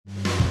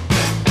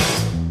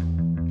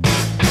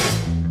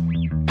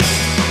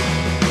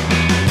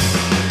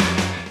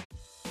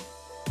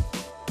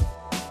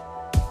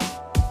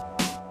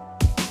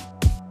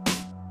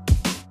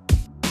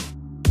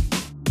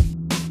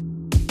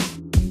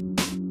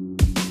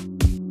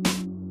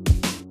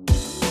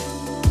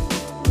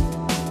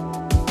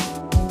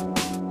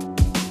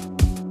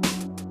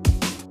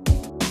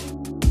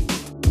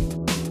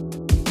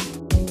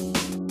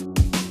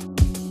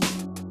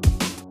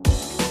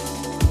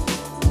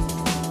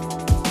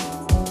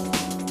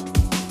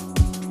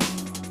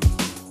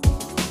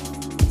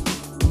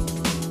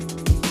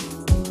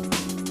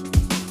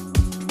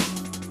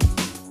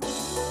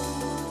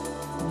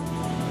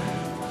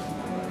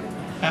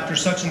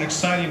such an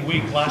exciting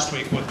week last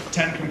week with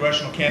 10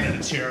 congressional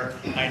candidates here.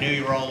 I knew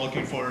you were all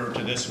looking forward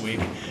to this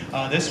week.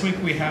 This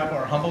week we have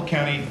our Humboldt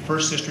County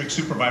 1st District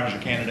Supervisor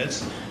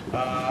candidates,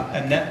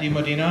 Annette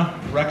Modena,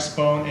 Rex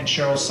Bohn, and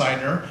Cheryl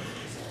Seidner.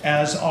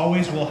 As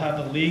always, we'll have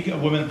the League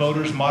of Women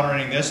Voters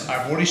moderating this.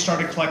 I've already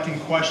started collecting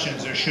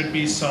questions. There should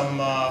be some,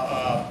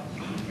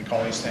 we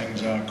call these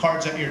things,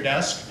 cards at your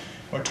desk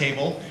or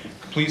table.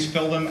 Please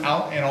fill them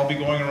out, and I'll be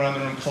going around the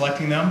room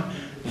collecting them.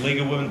 The League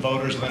of Women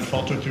Voters will then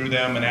filter through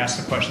them and ask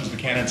the questions to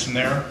the candidates in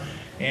there.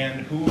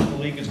 And who the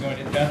League is going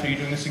to, Beth, are you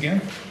doing this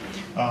again?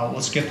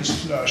 Let's get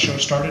this show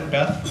started.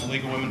 Beth, the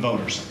League of Women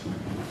Voters.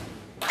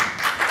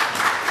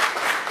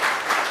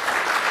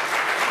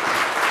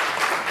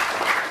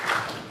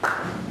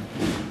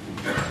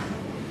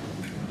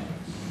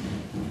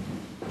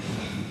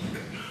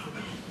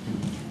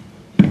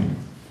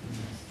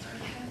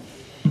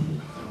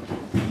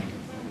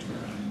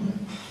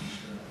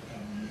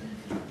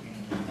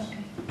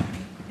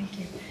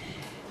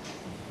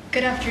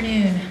 Good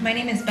afternoon. My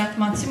name is Beth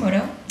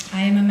Matsumoto.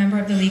 I am a member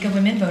of the League of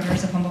Women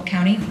Voters of Humboldt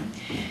County.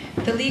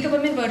 The League of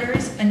Women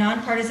Voters, a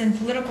nonpartisan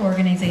political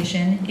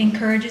organization,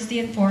 encourages the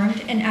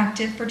informed and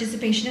active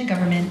participation in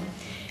government,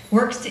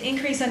 works to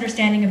increase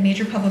understanding of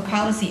major public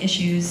policy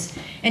issues,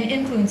 and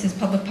influences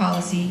public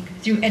policy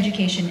through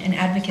education and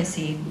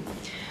advocacy.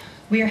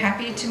 We are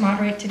happy to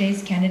moderate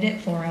today's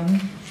candidate forum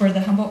for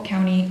the Humboldt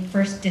County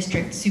 1st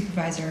District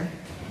Supervisor.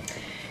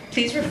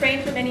 Please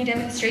refrain from any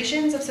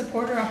demonstrations of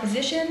support or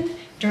opposition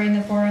during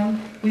the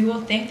forum. We will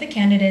thank the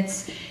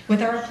candidates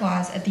with our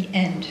applause at the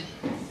end.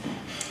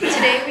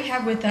 Today we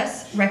have with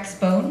us Rex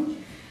Bohn,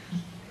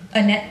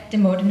 Annette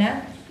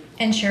Modena,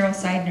 and Cheryl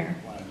Seidner.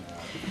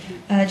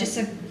 Just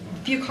a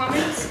few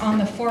comments on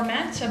the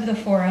format of the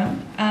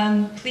forum.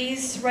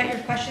 Please write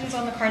your questions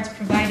on the cards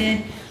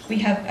provided. We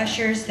have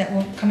ushers that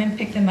will come and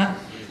pick them up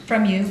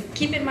from you.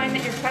 Keep in mind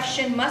that your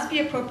question must be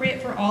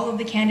appropriate for all of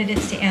the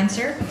candidates to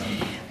answer.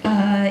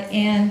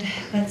 And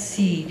let's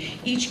see,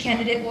 each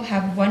candidate will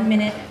have 1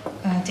 minute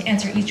to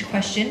answer each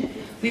question.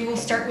 We will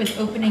start with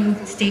opening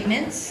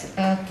statements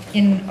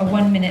in a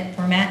 1 minute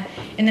format,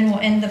 and then we'll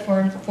end the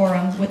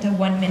forum with a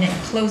 1 minute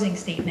closing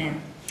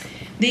statement.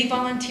 League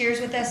volunteers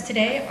with us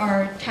today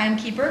are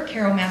timekeeper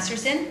Carol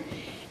Masterson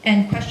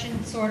and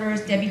question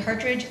sorters Debbie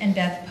Hartridge and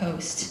Beth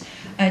Post.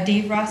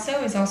 Dave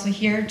Rosso is also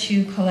here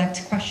to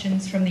collect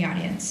questions from the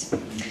audience.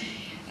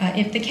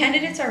 If the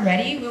candidates are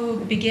ready, we will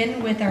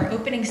begin with our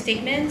opening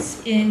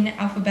statements in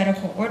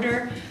alphabetical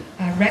order.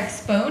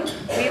 Rex Bohn,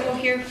 we will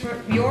hear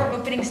for your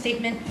opening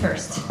statement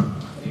first.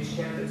 Please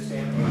candidates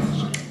stand,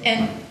 please.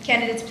 And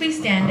candidates, please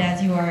stand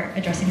as you are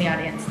addressing the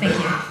audience. Thank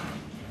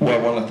you. Well,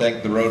 I want to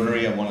thank the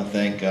Rotary. I want to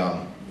thank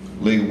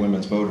League of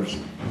Women's Voters.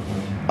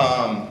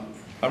 I'm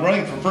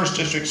running for 1st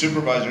District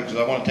Supervisor because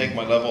I want to take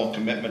my level of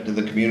commitment to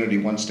the community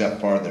one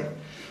step farther.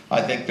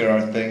 I think there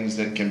are things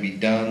that can be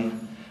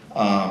done.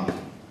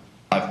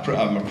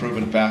 I'm a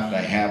proven fact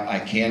I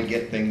can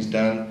get things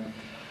done.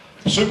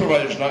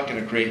 Supervisor's not going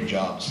to create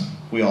jobs.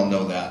 We all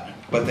know that.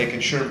 But they can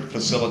sure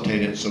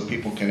facilitate it so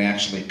people can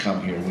actually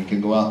come here. We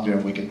can go out there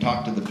and we can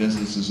talk to the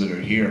businesses that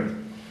are here.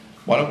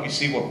 Why don't we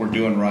see what we're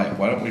doing right?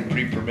 Why don't we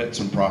pre-permit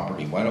some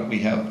property? Why don't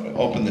we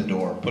open the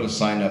door, put a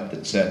sign up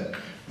that said,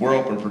 we're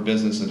open for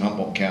business in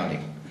Humboldt County.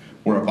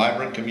 We're a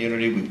vibrant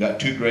community. We've got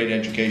 2 great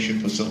education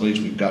facilities.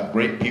 We've got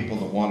great people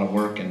that want to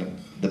work. And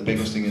the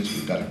biggest thing is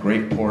we've got a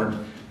great port.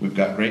 We've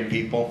got great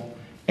people,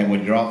 and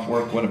when you're off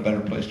work, what a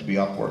better place to be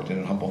off work than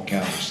in Humboldt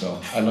County.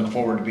 So I look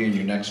forward to being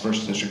your next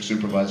 1st District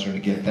Supervisor, and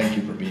again, thank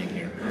you for being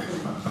here.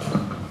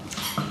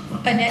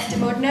 Annette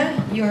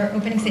Modena, your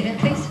opening statement,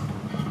 please.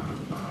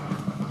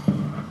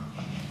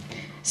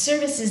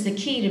 Service is the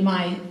key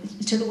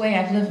to the way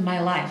I've lived my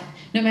life.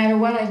 No matter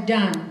what I've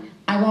done,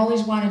 I've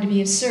always wanted to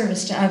be of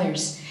service to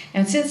others.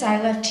 And since I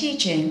left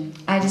teaching,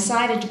 I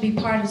decided to be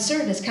part of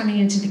service coming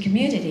into the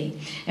community.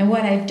 And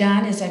what I've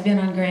done is I've been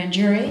on grand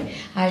jury,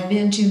 I've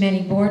been to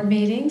many board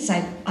meetings,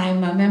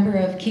 I'm a member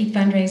of Keep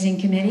Fundraising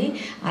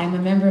Committee, I'm a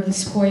member of the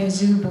Sequoia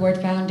Zoo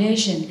Board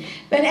Foundation.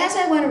 But as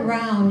I went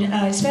around,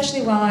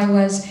 especially while I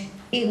was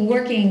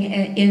working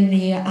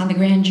on the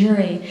grand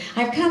jury,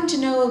 I've come to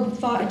know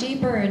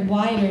deeper and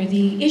wider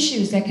the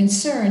issues that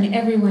concern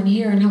everyone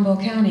here in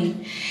Humboldt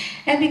County.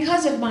 And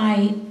because of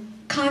my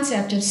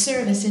concept of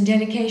service and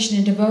dedication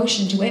and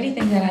devotion to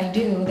anything that I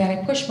do, that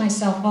I push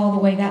myself all the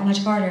way that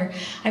much harder,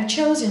 I've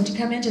chosen to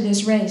come into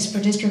this race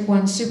for District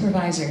 1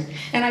 Supervisor.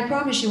 And I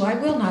promise you, I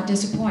will not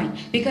disappoint,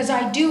 because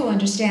I do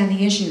understand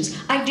the issues.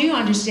 I do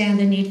understand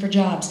the need for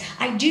jobs.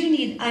 I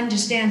do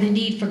understand the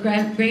need for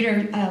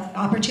greater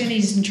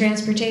opportunities in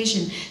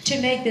transportation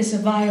to make this a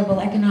viable,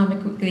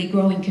 economically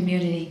growing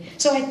community.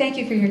 So I thank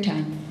you for your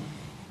time.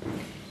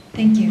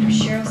 Thank you.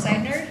 Cheryl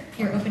Seidner,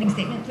 your opening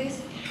statement,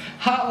 please.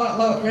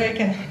 Hello, Rick,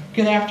 and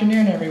good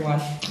afternoon, everyone.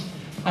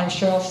 I'm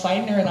Cheryl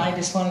Seidner, and I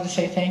just wanted to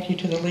say thank you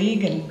to the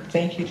League and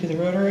thank you to the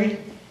Rotary.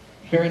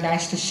 Very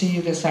nice to see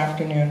you this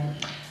afternoon.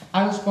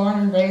 I was born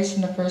and raised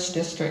in the 1st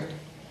District.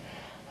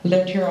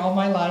 Lived here all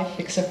my life,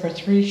 except for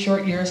 3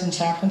 short years in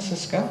San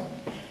Francisco.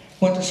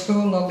 Went to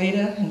school in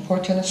Loleta and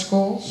Fortuna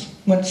schools.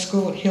 Went to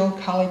school at Hill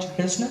College of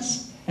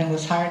Business and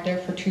was hired there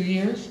for 2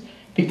 years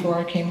before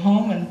I came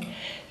home. And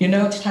you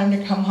know it's time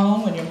to come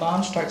home when your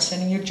mom starts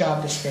sending you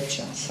job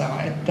descriptions. So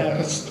that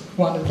was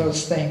one of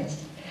those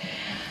things.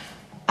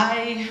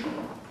 My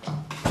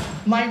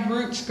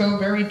roots go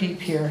very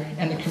deep here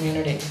in the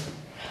community.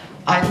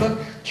 I look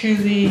to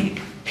the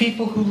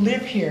people who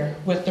live here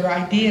with their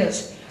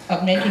ideas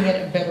of making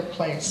it a better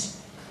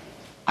place.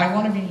 I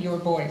want to be your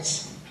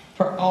voice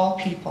for all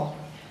people.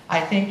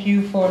 I thank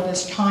you for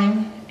this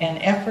time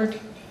and effort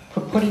for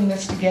putting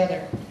this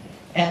together.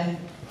 And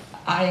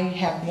I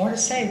have more to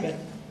say, but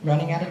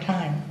running out of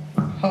time.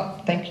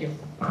 Thank you.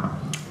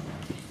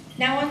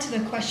 Now on to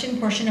the question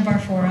portion of our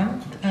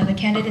forum. The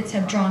candidates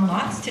have drawn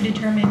lots to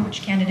determine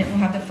which candidate will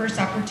have the first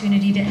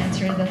opportunity to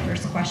answer the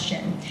first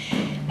question.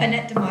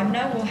 Annette de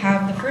Modena will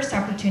have the first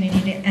opportunity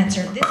to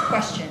answer this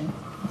question.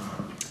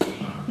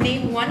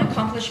 Name one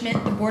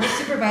accomplishment the Board of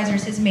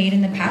Supervisors has made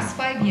in the past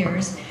 5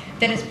 years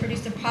that has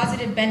produced a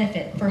positive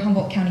benefit for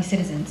Humboldt County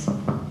citizens.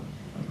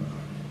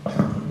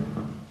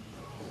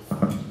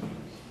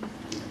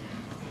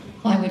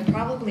 Well, I would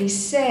probably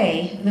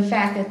say the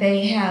fact that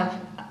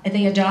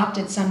they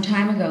adopted some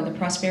time ago the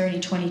Prosperity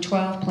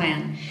 2012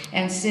 plan,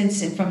 and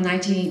from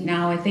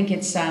now I think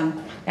it's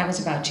that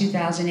was about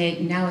 2008,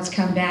 and now it's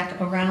come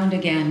back around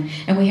again,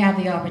 and we have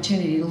the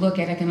opportunity to look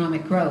at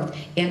economic growth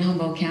in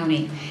Humboldt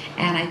County.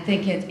 And I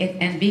think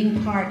and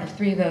being part of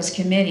 3 of those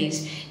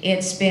committees,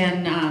 it's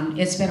been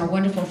a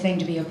wonderful thing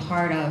to be a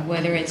part of.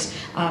 Whether it's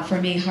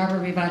for me harbor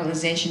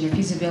revitalization or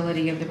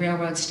feasibility of the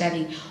railroad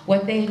study,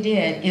 what they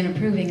did in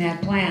approving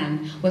that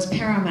plan was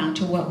paramount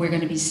to what we're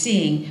going to be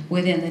seeing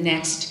within the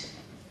next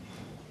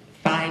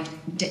 5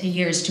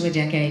 years to a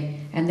decade,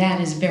 and that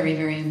is very,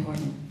 very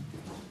important.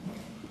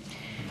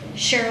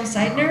 Cheryl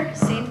Seidner,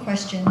 same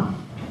question.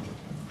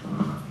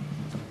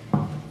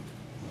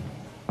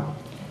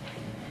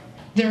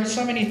 There are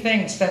so many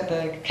things that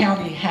the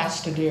county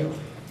has to do.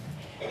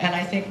 And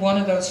I think one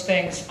of those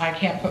things, I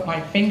can't put my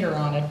finger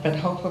on it, but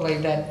hopefully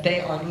that they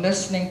are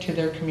listening to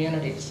their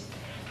communities,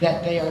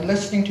 that they are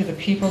listening to the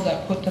people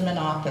that put them in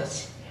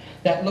office,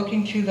 that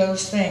looking to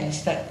those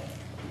things that,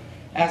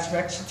 as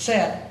Rex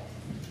said,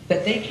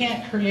 that they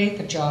can't create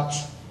the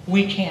jobs,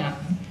 we can.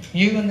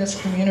 You in this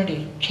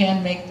community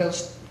can make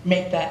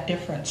that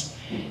difference.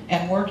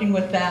 And working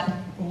with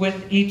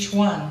each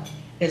one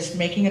is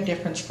making a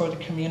difference for the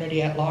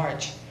community at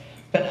large.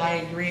 But I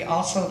agree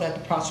also that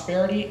the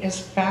prosperity is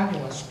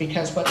fabulous,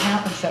 because what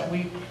happens is that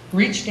we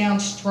reach down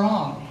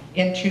strong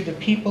into the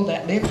people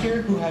that live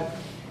here who have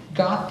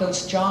got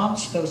those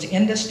jobs, those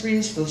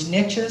industries, those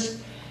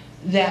niches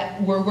that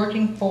we're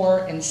working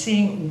for, and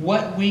seeing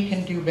what we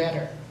can do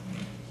better.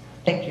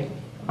 Thank you.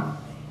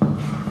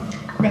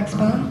 Rex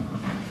Bohn.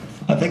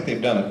 I think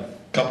they've done a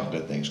couple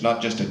good things,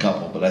 not just a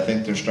couple, but I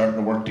think they're starting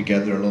to work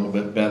together a little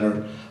bit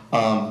better.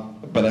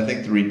 But I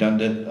think the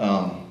redundant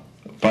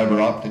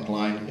fiber optic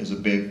line is a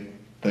big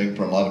thing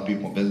for a lot of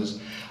people in business.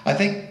 I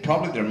think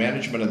probably their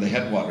management of the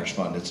Headwaters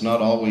Fund, it's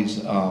not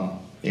always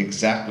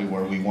exactly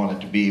where we want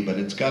it to be, but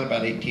it's got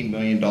about $18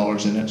 million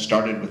in it.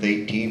 Started with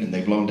 18 and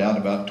they've loaned out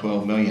about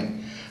 12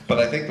 million. But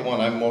I think the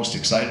one I'm most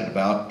excited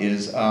about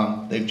is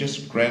they've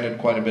just granted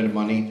quite a bit of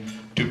money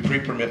to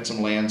pre-permit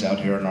some lands out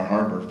here in our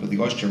harbor for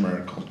the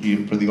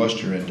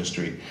oyster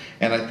industry.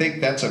 And I think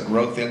that's a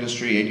growth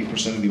industry.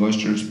 80% of the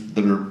oysters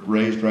that are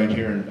raised right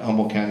here in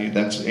Humboldt County,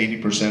 that's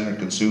 80% are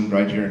consumed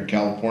right here in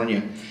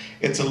California.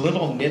 It's a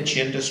little niche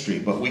industry,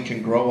 but we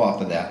can grow off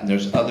of that. And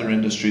there's other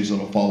industries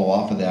that'll follow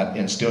off of that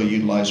and still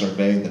utilize our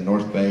bay, the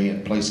North Bay,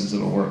 and places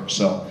that'll work.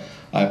 So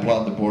I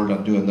applaud the board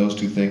on doing those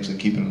 2 things and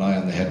keeping an eye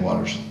on the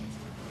headwaters.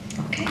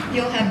 Okay,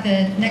 you'll have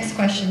the next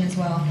question as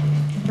well.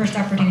 The first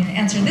opportunity to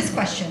answer this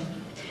question.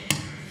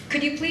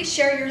 Could you please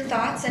share your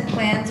thoughts and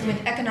plans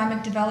with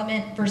economic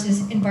development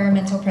versus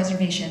environmental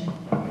preservation?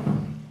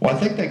 Well, I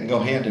think they can go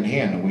hand in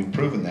hand, and we've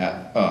proven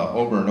that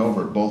over and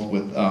over, both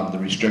with the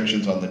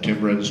restrictions on the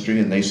timber industry,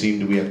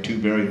 and we have 2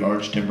 very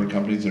large timber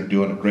companies that are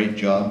doing a great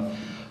job.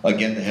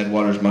 Again, the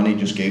Headwaters money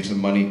just gave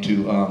some money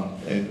to,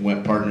 it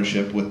went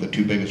partnership with the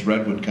 2 biggest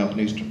redwood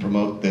companies to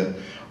promote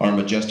our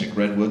majestic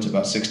redwoods.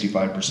 About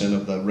 65%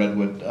 of the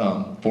redwood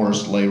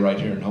forest lay right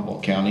here in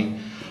Humboldt County.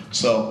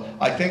 So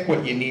I think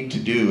what you need to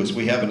do is,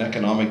 we have an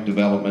economic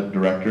development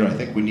director. I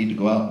think we need to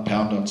go out and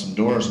pound on some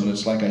doors, and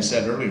it's like I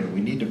said earlier,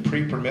 we need to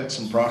pre-permit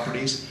some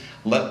properties,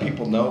 let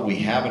people know we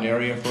have an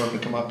area for them to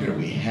come up here,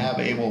 we have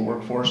able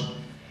workforce.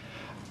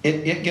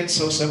 It gets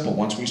so simple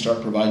once we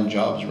start providing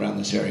jobs around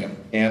this area.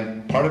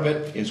 And part of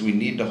it is we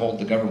need to hold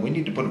the government, we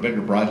need to put a bigger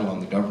bridle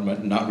on the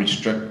government and not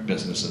restrict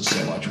businesses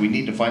so much. We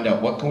need to find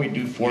out what can we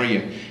do for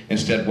you,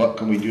 instead what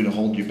can we do to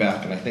hold you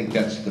back. And I think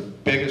that's the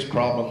biggest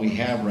problem we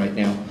have right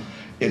now.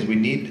 Is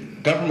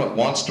government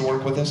wants to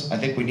work with us. I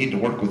think we need to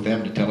work with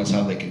them to tell us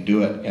how they can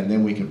do it, and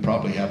then we could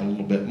probably have a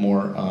little bit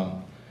more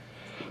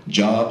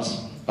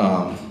jobs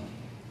and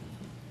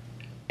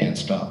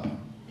stop.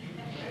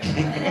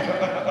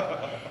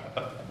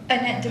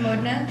 Annette de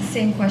Modena,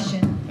 same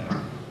question.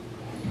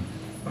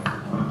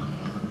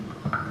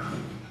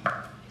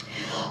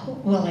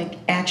 Well,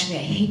 actually,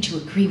 I hate to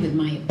agree with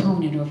my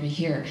opponent over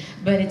here,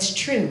 but it's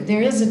true.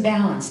 There is a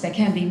balance that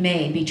can be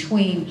made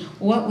between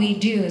what we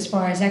do as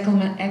far as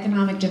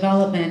economic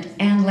development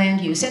and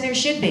land use, and there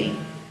should be.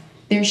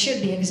 There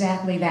should be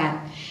exactly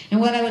that.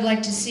 And what I would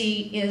like to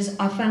see is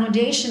a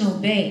foundational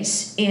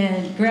base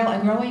in a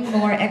growing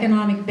more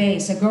economic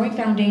base, a growing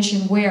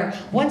foundation where,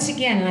 once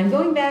again, and I'm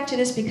going back to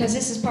this because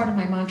this is part of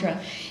my mantra,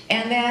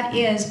 and that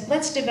is,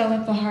 let's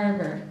develop the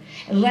harbor.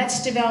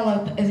 Let's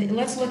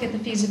look at the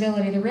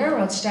feasibility of the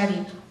railroad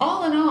study,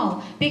 all in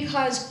all,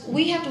 because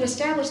we have to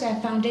establish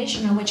that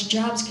foundation on which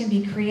jobs can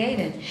be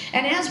created.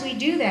 And as we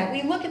do that,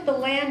 we look at the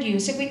land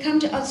use. If we come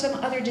to some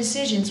other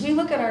decisions, we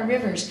look at our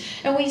rivers,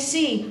 and we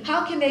see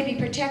how can they be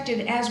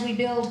protected as we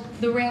build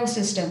the rail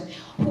system.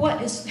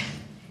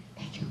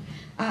 Thank you.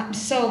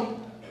 So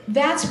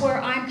that's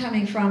where I'm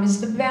coming from, is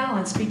the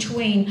balance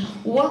between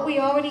what we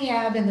already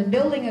have and the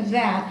building of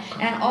that,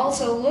 and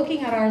also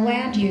looking at our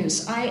land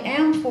use. I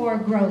am for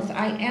growth,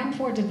 I am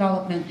for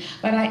development,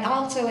 but I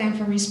also am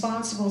for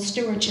responsible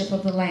stewardship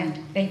of the land.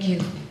 Thank you.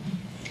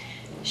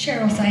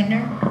 Cheryl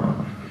Seidner.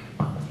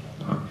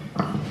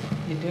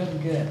 You're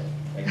doing good.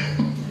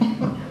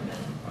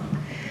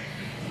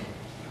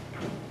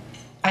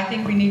 I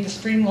think we need to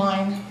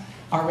streamline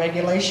our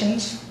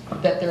regulations,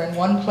 that they're in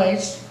one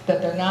place,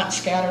 that they're not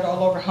scattered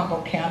all over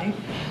Humboldt County.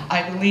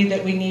 I believe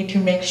that we need to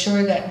make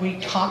sure that we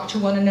talk to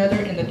one another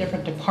in the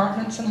different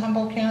departments in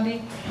Humboldt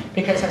County,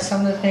 because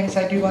some of the things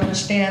I do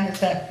understand is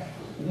that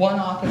one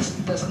office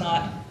does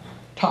not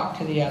talk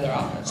to the other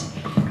office.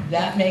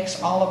 That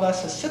makes all of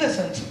us as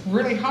citizens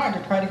really hard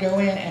to try to go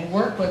in and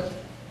work with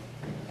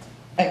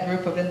a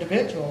group of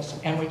individuals,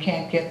 and we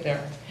can't get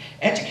there.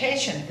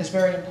 Education is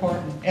very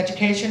important.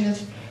 Education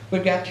is,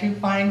 we've got to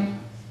find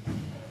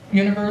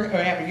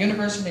have a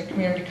university and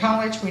community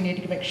college. We need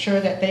to make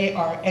sure that they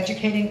are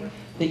educating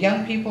the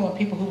young people and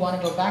people who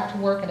want to go back to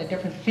work in a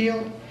different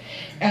field.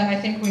 And I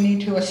think we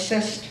need to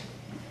assist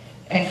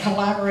and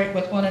collaborate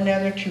with one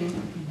another to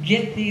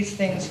get these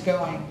things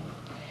going.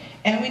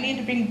 And we need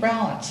to bring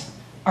balance.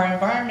 Our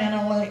environment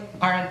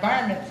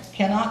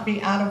cannot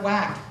be out of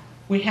whack.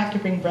 We have to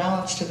bring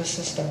balance to the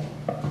system.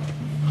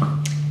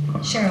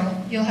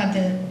 Cheryl, you'll have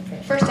the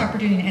first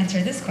opportunity to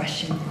answer this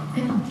question.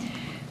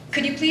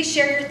 Could you please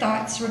share your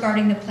thoughts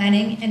regarding the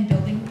planning and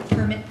building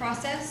permit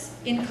process,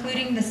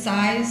 including the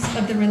size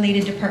of the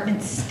related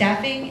department's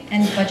staffing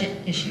and budget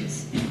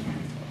issues?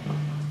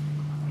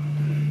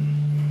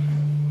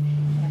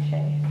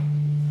 Okay.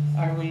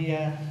 Are we,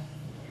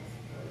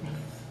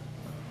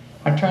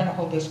 I'm trying to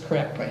hold this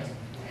correctly.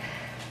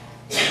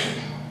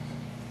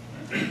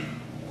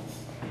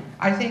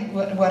 I think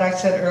what I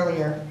said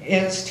earlier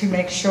is to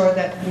make sure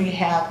that we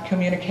have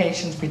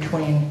communications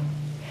between.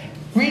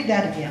 Read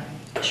that again.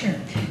 Sure.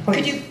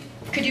 Please.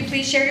 Could you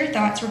please share your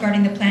thoughts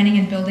regarding the planning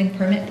and building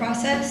permit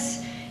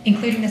process,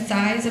 including the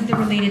size of the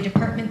related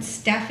department's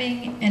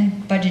staffing and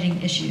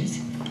budgeting issues?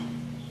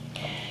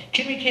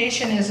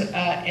 Communication is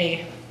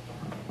a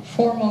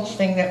foremost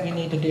thing that we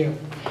need to do.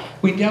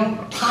 We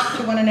don't talk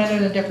to one another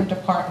in the different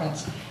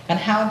departments. And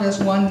how does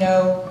one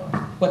know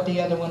what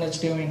the other one is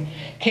doing?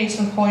 Case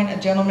in point, a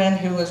gentleman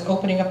who was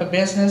opening up a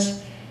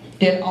business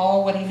did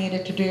all what he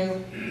needed to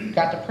do,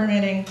 got the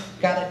permitting,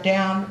 got it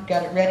down,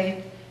 got it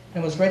ready,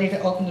 and was ready to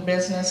open the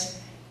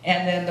business.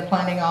 And then the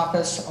planning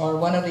office or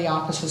one of the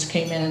offices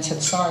came in and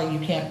said, sorry, you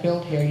can't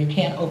build here, you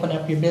can't open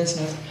up your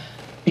business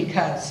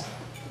because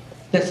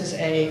this is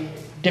a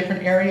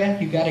different area,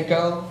 you got to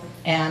go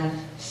and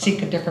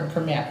seek a different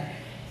permit.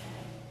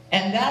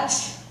 And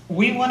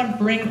we want to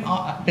bring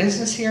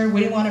business here,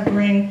 we want to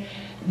bring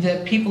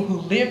the people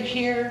who live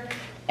here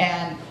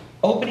and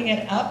opening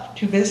it up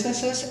to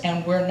businesses,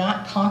 and we're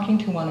not talking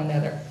to one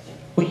another.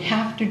 We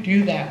have to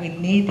do that. We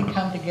need to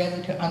come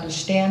together to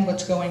understand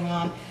what's going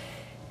on,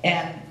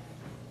 and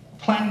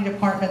planning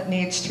department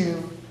needs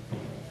to,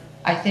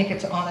 I think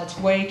it's on its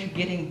way to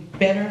getting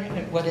better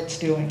at what it's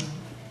doing.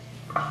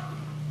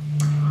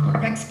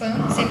 Rex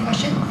Bohn, same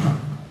question.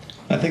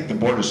 I think the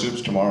Board of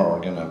Soups tomorrow are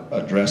going to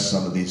address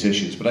some of these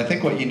issues, but I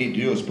think what you need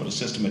to do is put a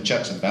system of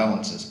checks and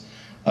balances.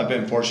 I've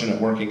been fortunate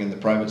working in the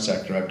private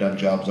sector. I've done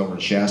jobs over in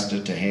Shasta,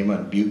 Tehama,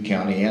 and Butte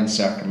County, and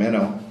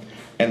Sacramento,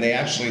 and they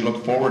actually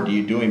look forward to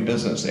you doing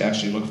business. They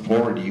actually look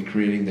forward to you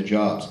creating the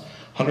jobs.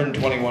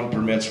 121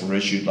 permits were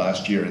issued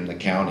last year in the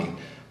county.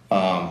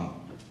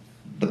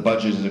 The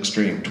budget is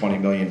extreme,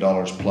 $20 million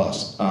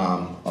plus. A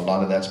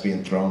lot of that's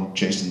being thrown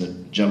chasing the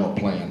general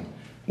plan,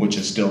 which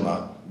is still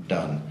not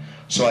done.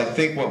 So I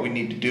think what we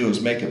need to do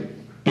is make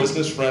it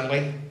business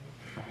friendly,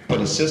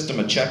 put a system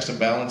of checks and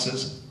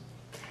balances.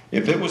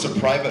 If it was a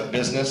private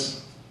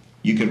business,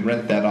 you could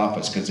rent that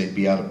office because they'd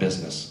be out of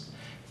business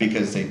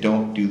because they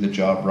don't do the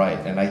job right.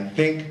 And I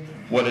think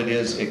what it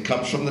is, it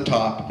comes from the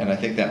top, and I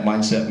think that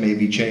mindset may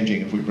be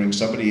changing if we bring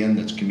somebody in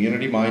that's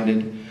community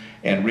minded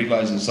and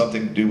realizes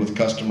something to do with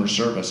customer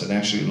service and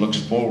actually looks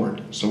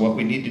forward. So what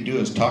we need to do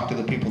is talk to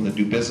the people that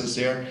do business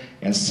there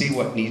and see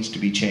what needs to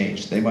be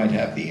changed. They might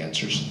have the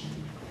answers.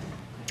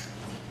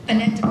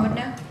 Annette,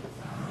 Modena.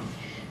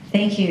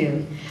 Thank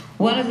you.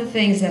 One of the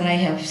things that I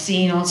have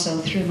seen also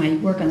through my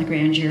work on the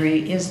grand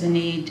jury is the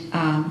need,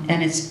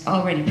 and it's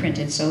already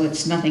printed, so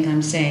it's nothing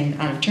I'm saying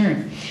out of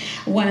turn.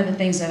 One of the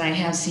things that I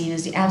have seen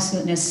is the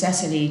absolute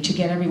necessity to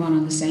get everyone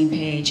on the same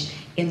page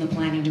in the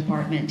planning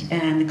department,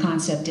 and the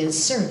concept is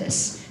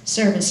service.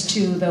 Service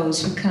to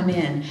those who come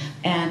in,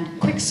 and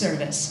quick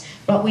service.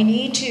 But we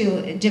need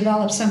to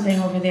develop something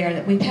over there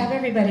that we have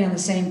everybody on the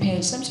same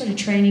page, some sort of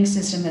training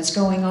system that's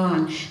going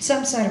on,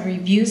 some sort of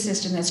review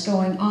system that's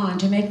going on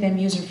to make them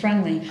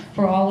user-friendly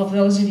for all of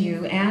those of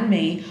you and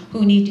me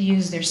who need to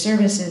use their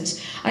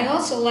services. I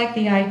also like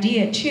the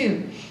idea,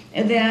 too,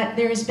 that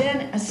there's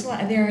been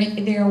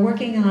they're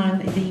working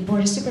on, the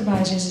Board of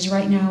Supervisors is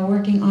right now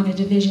working on a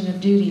division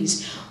of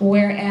duties,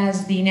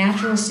 whereas the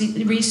natural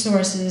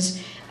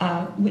resources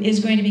is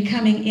going to be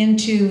coming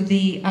into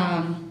the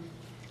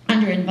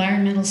under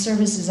environmental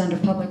services under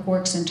Public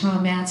Works and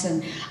Tom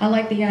Matson. I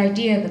like the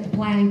idea that the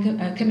planning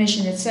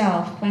commission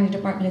itself, planning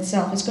department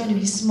itself, is going to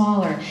be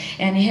smaller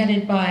and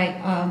headed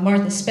by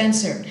Martha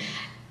Spencer.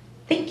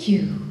 Thank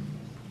you.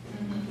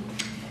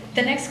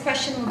 The next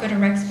question will go to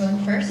Rex Bohn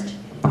first.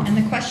 And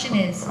the question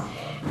is,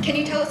 can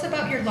you tell us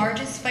about your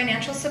largest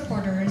financial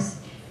supporters,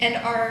 and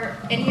are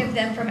any of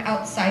them from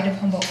outside of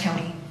Humboldt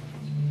County?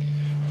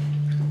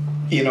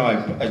 You know,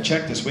 I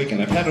checked this week,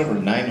 and I've had over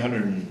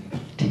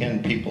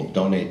 910 people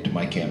donate to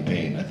my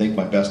campaign. I think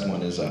my best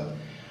one is a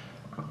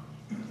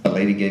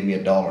lady gave me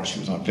 $1. She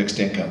was on fixed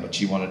income, but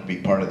she wanted to be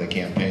part of the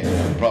campaign,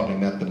 and it probably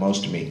meant the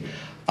most to me.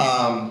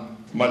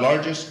 My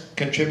largest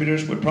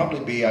contributors would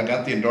probably be, I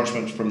got the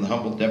endorsements from the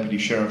Humboldt Deputy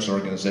Sheriff's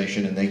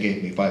Organization, and they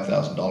gave me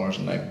 $5,000,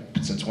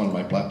 and since one of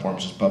my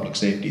platforms is public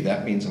safety,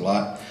 that means a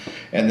lot.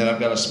 And then I've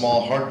got a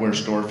small hardware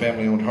store,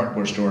 family-owned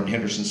hardware store in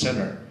Henderson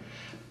Center,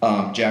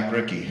 Jack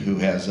Rickey, who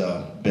has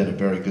been a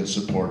very good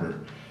supporter.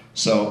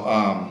 So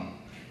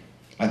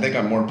I think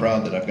I'm more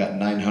proud that I've got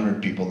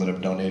 900 people that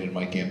have donated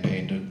my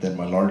campaign than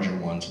my larger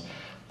ones.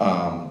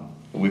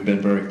 We've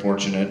been very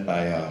fortunate.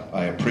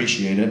 I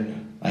appreciate it.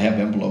 I have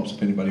envelopes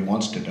if anybody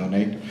wants to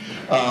donate.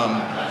 But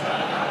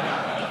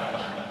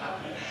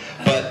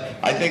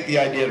I think the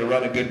idea to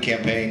run a good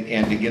campaign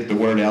and to get the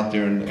word out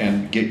there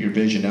and get your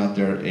vision out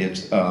there,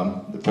 it's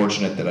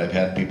fortunate that I've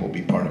had people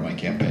be part of my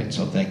campaign,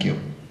 so thank you.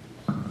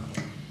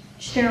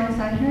 Cheryl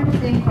Seidner,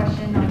 same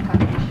question on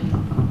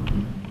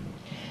cultivation.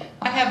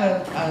 I have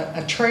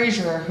a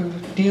treasurer who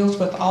deals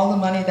with all the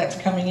money that's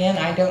coming in.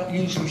 I don't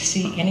usually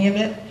see any of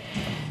it.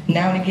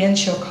 Now and again,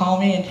 she'll call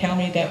me and tell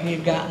me that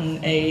we've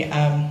gotten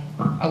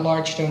a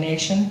large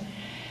donation.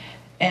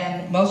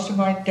 And most of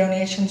my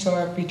donations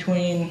are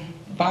between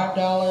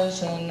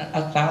 $5 and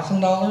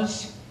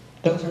 $1,000.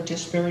 Those are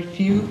just very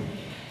few.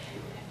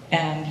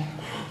 And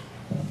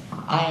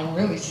I am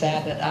really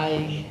sad that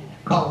I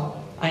know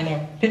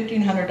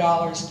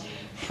 $1,500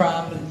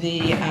 from the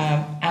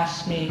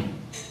AFSCME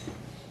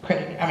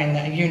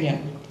the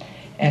union,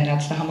 and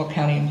that's the Humboldt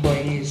County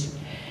employees.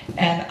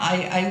 And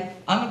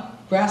I'm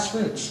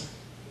grassroots.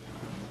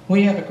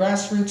 We have a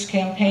grassroots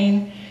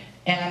campaign,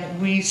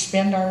 and we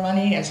spend our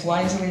money as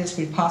wisely as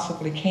we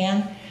possibly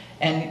can,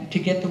 and to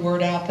get the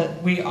word out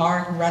that we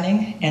are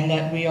running and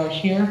that we are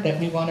here, that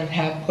we want to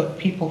have put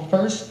people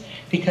first,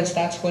 because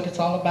that's what it's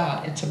all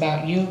about. It's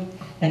about you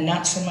and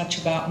not so much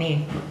about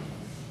me.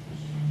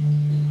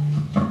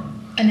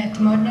 Annette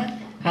Modena.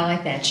 I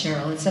like that,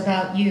 Cheryl. It's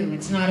about you.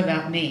 It's not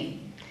about me.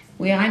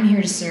 I'm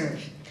here to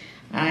serve.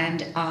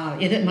 And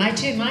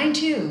mine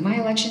too, my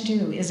election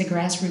too, is a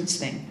grassroots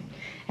thing.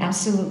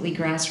 Absolutely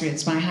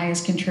grassroots. My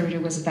highest contributor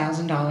was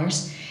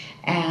 $1,000.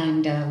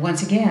 And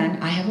once again,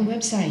 I have a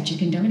website. You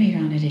can donate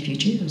on it if you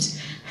choose.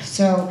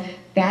 So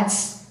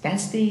that's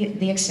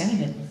the extent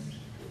of it.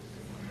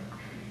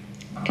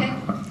 Okay.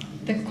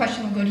 The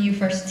question will go to you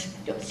first.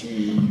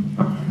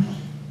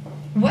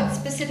 What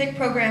specific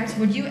programs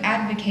would you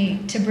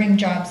advocate to bring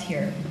jobs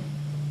here?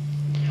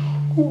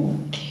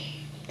 Okay.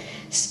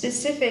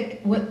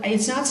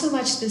 It's not so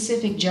much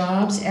specific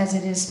jobs as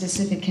it is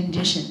specific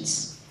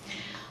conditions.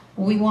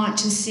 We want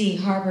to see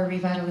harbor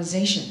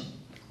revitalization.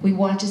 We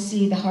want to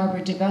see the harbor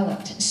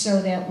developed so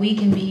that we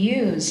can be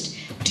used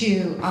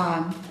to,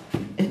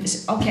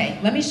 okay,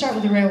 let me start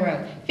with the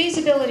railroad.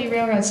 Feasibility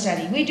railroad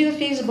study. We do a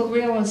feasible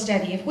railroad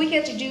study. If we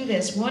get to do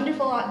this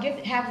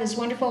have this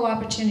wonderful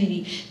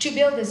opportunity to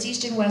build this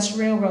east and west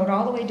railroad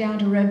all the way down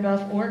to Red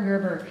Bluff or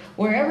Gerber,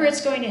 wherever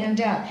it's going to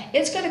end up,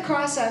 it's going to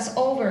cross us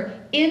over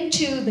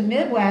into the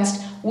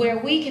Midwest, where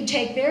we can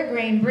take their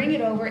grain, bring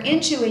it over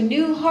into a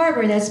new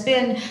harbor that's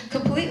been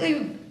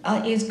completely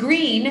is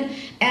green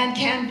and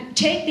can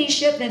take these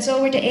shipments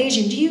over to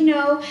Asia. Do you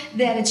know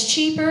that it's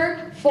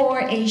cheaper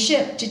for a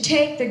ship to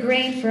take the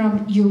grain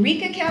from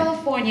Eureka,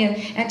 California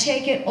and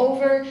take it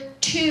over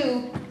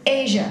to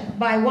Asia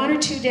by 1 or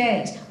 2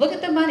 days? Look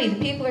at the money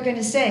the people are going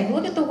to save.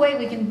 Look at the way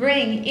we can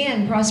bring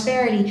in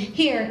prosperity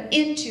here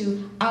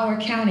into our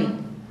county.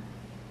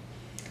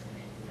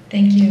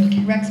 Thank you.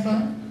 Rex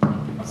Bohn,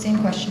 same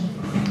question.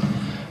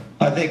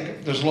 I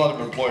think there's a lot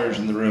of employers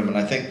in the room, and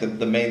I think that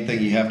the main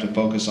thing you have to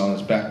focus on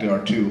is back to our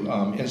two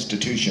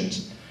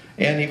institutions,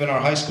 and even our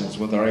high schools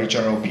with our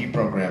HROP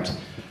programs,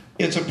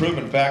 it's a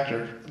proven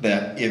factor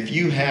that if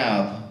you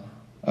have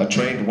a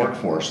trained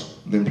workforce,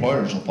 the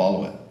employers will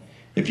follow it.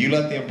 If you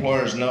let the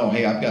employers know,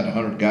 hey, I've got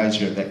 100 guys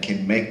here that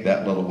can make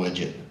that little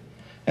widget,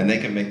 and they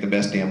can make the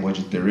best damn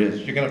widget there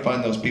is, you're going to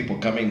find those people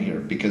coming here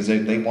because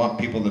they want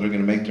people that are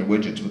going to make their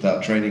widgets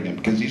without training them,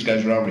 because these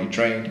guys are already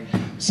trained,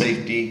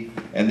 safety,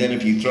 and then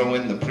if you throw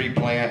in the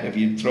pre-plant, if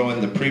you throw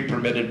in the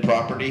pre-permitted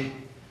property,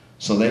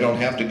 so they don't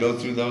have to go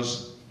through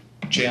those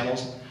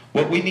channels.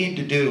 What we need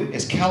to do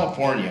is,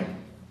 California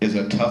is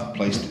a tough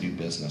place to do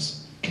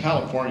business.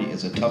 California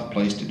is a tough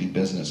place to do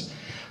business.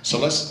 So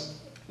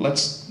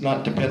let's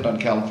not depend on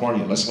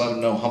California. Let's let them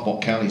know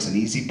Humboldt County is an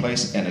easy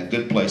place and a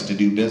good place to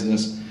do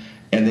business.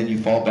 And then you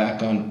fall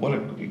back on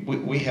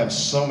we have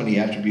so many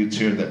attributes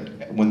here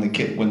that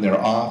when they're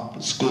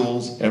off,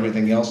 schools,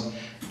 everything else,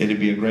 it'd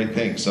be a great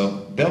thing.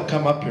 So they'll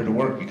come up here to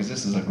work because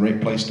this is a great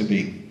place to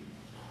be.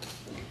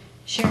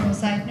 Cheryl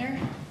Seidner.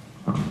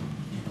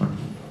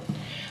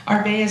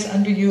 Our bay is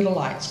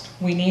underutilized.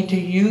 We need to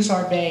use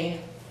our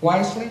bay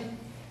wisely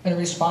and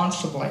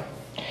responsibly.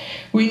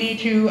 We need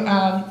to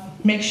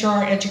make sure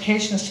our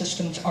education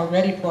systems are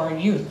ready for our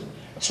youth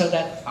so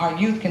that our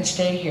youth can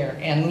stay here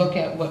and look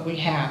at what we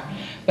have.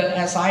 But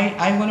as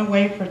I went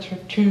away for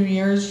 2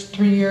 years,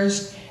 3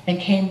 years, and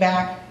came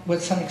back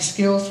with some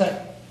skills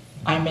that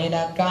I may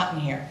not have gotten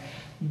here.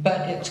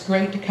 But it's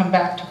great to come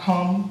back to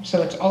home,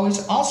 so it's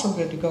always also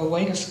good to go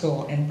away to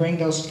school and bring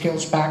those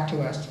skills back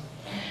to us.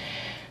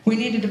 We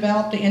need to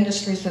develop the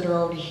industries that are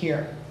already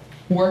here,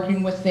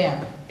 working with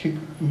them to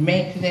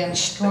make them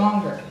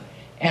stronger,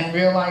 and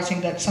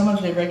realizing that some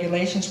of the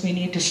regulations we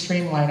need to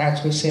streamline,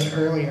 as we said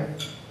earlier.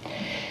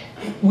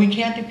 We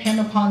can't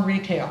depend upon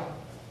retail.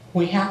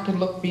 We have to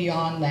look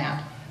beyond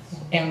that.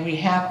 And we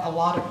have a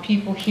lot of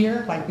people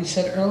here, like we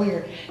said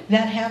earlier,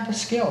 that have the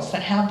skills,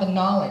 that have the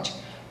knowledge.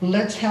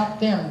 Let's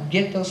help them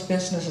get those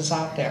businesses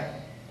out there.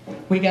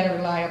 We got to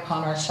rely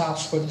upon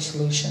ourselves for the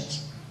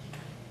solutions.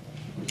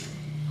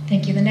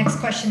 Thank you. The next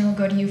question will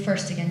go to you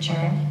first again,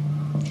 Cheryl.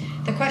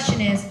 The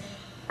question is,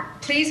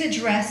 please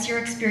address your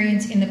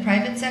experience in the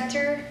private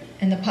sector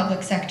and the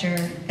public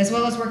sector, as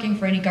well as working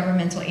for any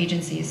governmental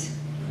agencies.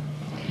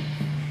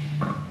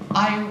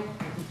 I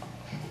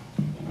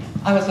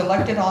was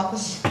elected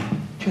office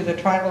to the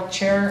tribal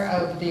chair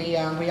of the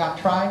Weott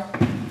tribe.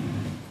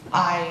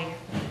 I'm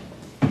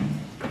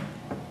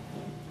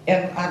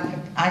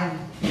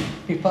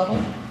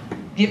befuddled.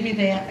 Give me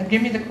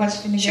the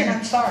question again. Sure.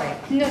 I'm sorry.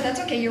 No, that's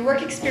okay. Your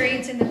work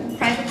experience in the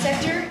private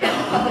sector and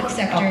the public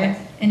sector, Okay.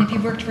 and if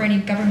you've worked for any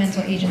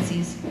governmental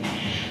agencies.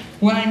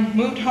 When I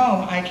moved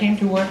home, I came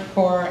to work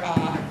for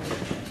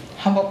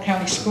Humboldt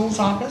County Schools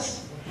Office,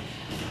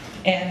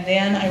 and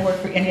then I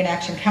worked for Indian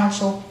Action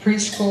Council,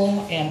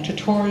 preschool, and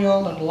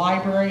tutorial, and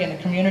library, and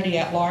the community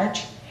at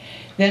large.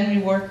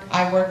 Then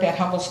I worked at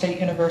Humboldt State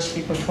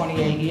University for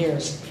 28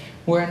 years.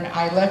 When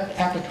I left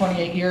after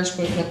 28 years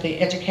with the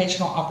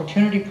Educational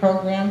Opportunity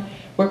Program,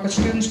 worked with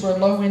students who are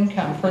low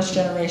income, first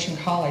generation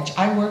college.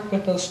 I worked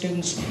with those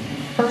students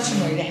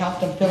personally to help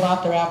them fill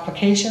out their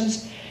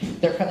applications,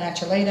 their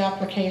financial aid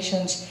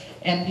applications,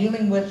 and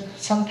dealing with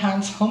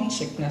sometimes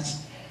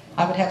homesickness.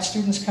 I would have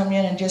students come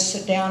in and just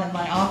sit down in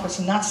my office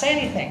and not say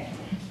anything,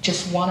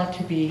 just wanted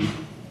to be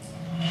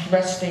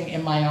resting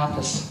in my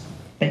office.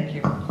 Thank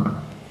you.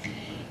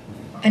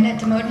 Annette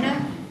de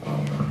Modena.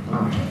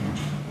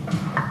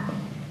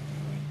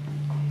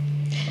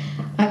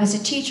 I was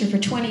a teacher for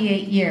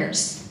 28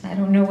 years. I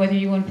don't know whether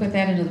you want to put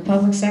that into the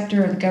public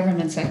sector or the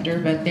government sector,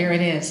 but there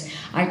it is.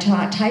 I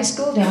taught high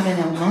school down in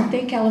El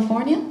Monte,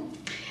 California,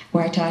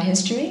 where I taught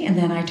history, and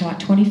then I taught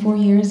 24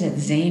 years at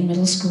Zane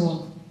Middle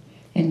School.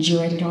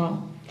 Enjoyed it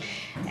all.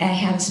 I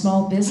had a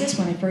small business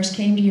when I first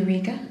came to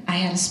Eureka. I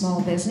had a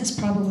small business,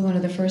 probably one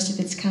of the first of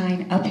its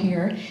kind up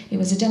here. It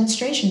was a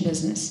demonstration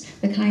business,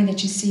 the kind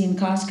that you see in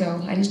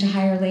Costco. I used to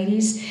hire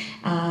ladies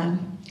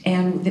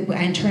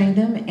and train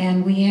them,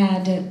 and we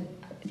had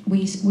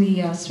we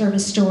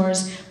serviced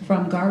stores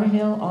from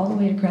Garberville all the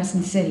way to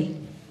Crescent City.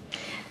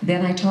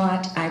 Then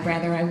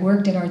I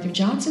worked at Arthur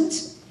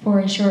Johnson's for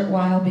a short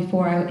while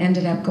before I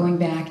ended up going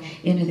back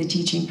into the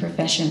teaching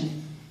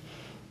profession.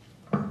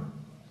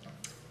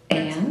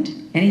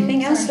 And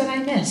anything else that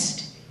I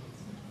missed?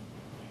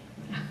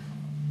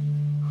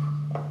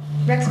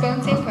 Rex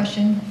Bohn, same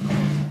question.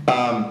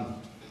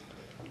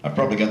 I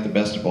probably got the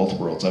best of both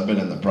worlds. I've been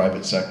in the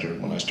private sector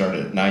when I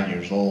started at 9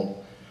 years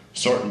old,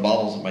 sorting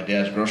bottles at my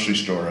dad's grocery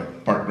store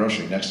at Park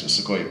Grocery next to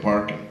Sequoia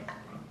Park. And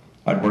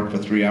I'd work for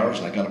 3 hours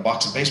and I got a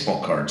box of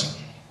baseball cards.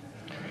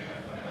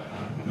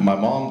 My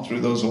mom threw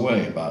those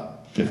away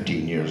about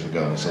 15 years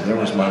ago, so there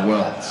was my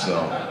wealth. So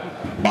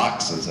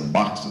boxes and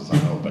boxes, I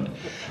know.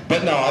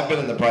 But no, I've been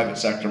in the private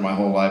sector my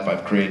whole life.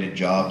 I've created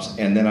jobs,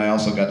 and then I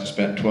also got to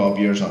spend 12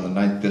 years on the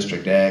 9th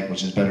District Ag,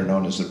 which is better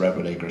known as the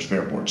Redwood Acres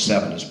Fair Board,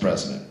 7 as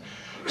president.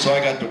 So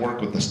I got to work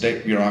with the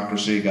state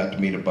bureaucracy, got to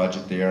meet a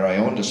budget there. I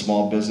owned a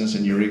small business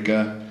in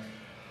Eureka.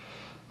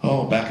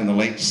 Back in the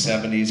late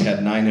 70s,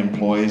 had 9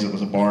 employees. It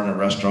was a bar and a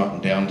restaurant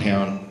in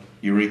downtown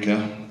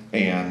Eureka.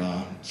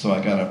 And so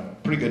I got a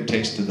pretty good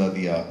taste of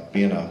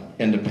being an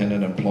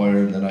independent employer,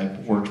 and then I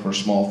worked for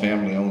small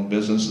family-owned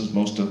businesses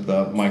most of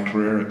my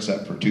career,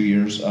 except for 2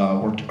 years.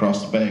 Worked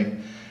across the bay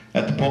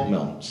at the pulp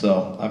mill.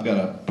 So I've got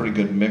a pretty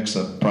good mix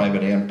of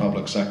private and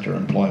public sector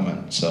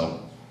employment.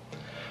 So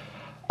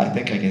I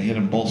think I can hit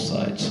on both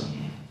sides.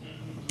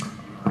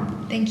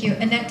 Thank you.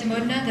 Annette de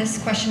Modena, this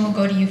question will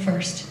go to you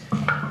first.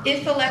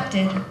 If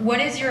elected, what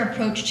is your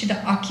approach to the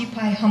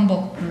Occupy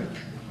Humboldt group?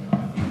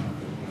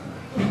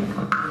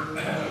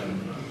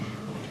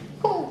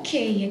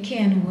 Okay, a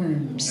can of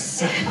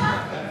worms.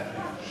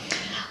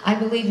 I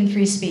believe in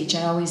free speech.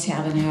 I always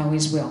have and I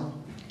always will.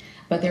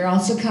 But there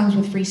also comes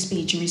with free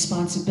speech a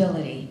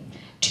responsibility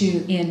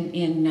to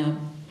in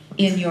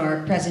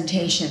your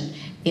presentation,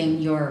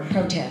 in your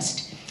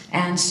protest.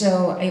 And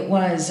so it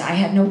was, I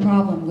had no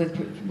problem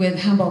with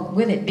Humboldt,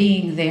 with it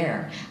being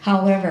there.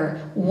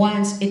 However,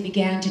 once it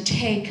began to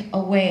take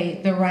away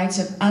the rights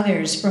of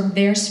others from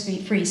their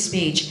free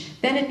speech,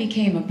 then it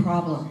became a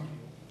problem.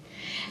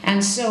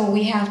 And so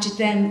we have to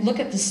then look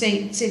at the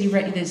city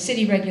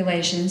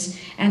regulations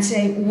and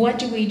say, what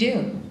do we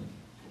do?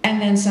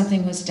 And then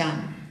something was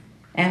done.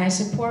 And I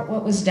support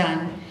what was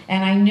done.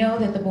 And I know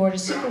that the Board of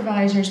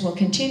Supervisors will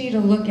continue to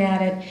look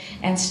at it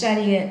and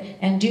study it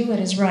and do what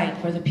is right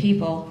for the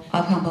people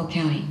of Humboldt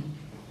County.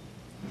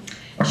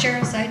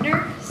 Cheryl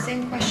Seidner,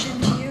 same question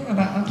to you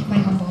about Occupy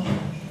Humboldt.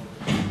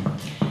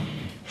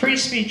 Free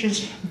speech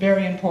is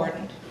very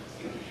important.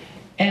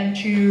 And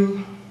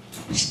to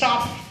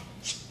stop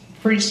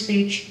free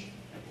speech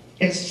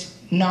is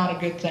not a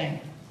good thing.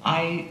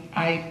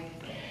 I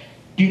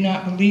do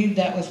not believe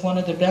that was one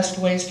of the best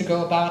ways to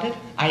go about it.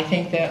 I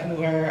think that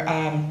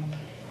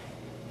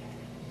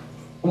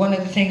one of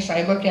the things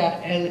I look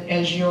at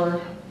as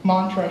your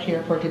mantra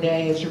here for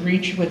today is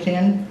reach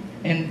within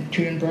and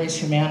to embrace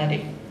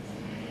humanity.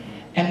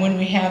 And when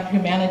we have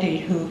humanity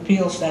who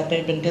feels that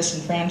they've been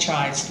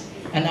disenfranchised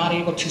and not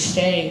able to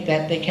say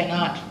that they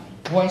cannot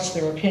voice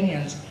their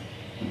opinions,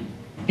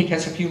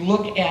 because if you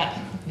look at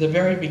the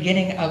very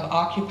beginning of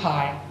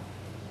Occupy,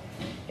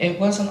 it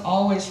wasn't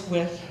always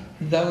with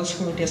those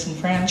who were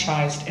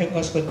disenfranchised. It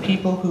was with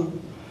people who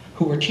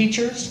were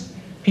teachers,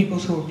 people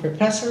who were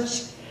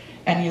professors,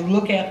 and you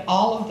look at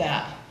all of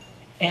that,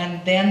 and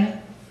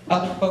then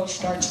other folks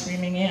start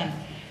streaming in.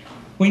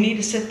 We need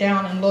to sit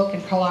down and look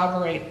and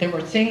collaborate. There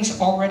were things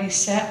already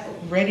set,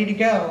 ready to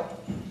go,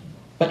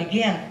 but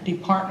again,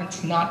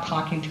 departments not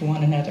talking to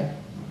one another.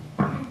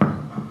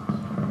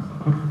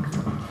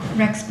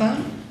 Rex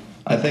Bohn?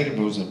 I think it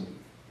was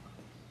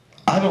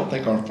I don't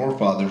think our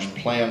forefathers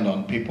planned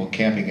on people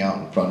camping out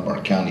in front of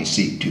our county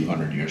seat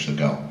 200 years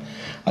ago.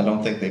 I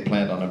don't think they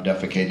planned on them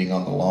defecating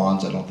on the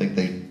lawns. I don't think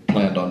they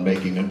planned on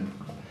making it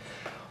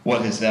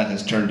what that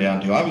has turned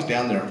down to. I was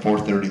down there at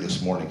 4:30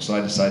 this morning, so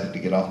I decided to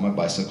get off my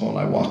bicycle and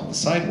I walked the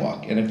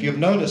sidewalk. And if you've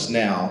noticed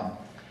now,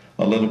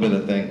 a little bit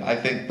of thing, I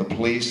think the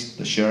police,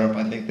 the sheriff,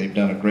 I think they've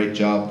done a great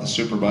job, the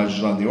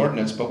supervisors on the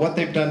ordinance, but what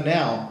they've done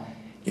now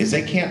is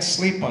they can't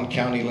sleep on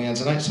county lands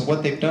at night, so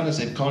what they've done is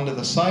they've gone to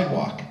the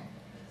sidewalk,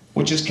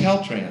 which is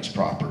Caltrans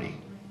property.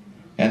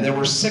 And there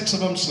were 6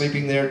 of them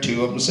sleeping there,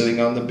 2 of them sitting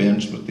on the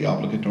bench with the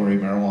obligatory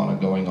marijuana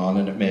going on,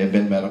 and it may have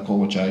been medical,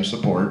 which I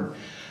support.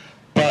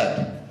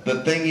 But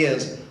the thing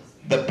is,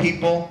 the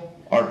people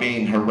are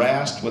being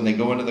harassed when they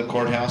go into the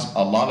courthouse.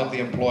 A lot of the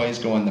employees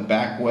go in the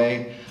back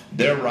way.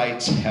 Their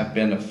rights have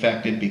been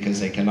affected because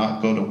they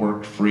cannot go to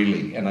work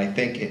freely, and I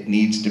think it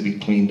needs to be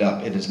cleaned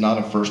up. It is not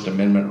a First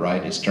Amendment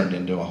right. It's turned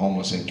into a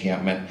homeless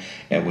encampment,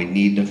 and we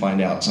need to find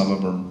out. Some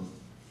of them,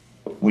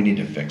 we need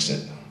to fix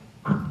it.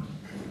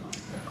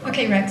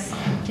 Okay, Rex,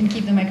 can you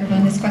keep the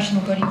microphone? This question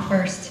will go to you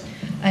first.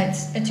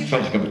 It's a two-part. I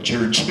feel like I'm at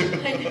church.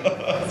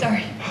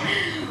 Sorry.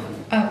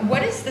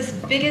 What is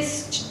the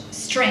biggest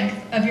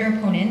strength of your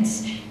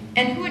opponents,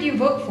 and who would you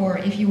vote for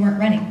if you weren't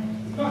running?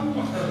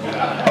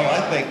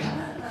 I think,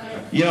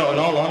 in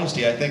all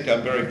honesty, I think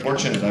I'm very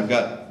fortunate. I've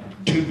got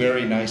 2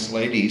 very nice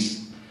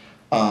ladies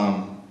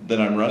that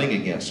I'm running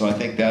against, so I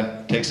think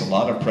that takes a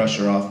lot of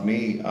pressure off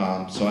me.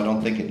 So I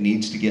don't think it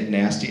needs to get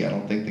nasty. I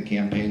don't think the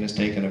campaign has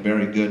taken a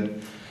very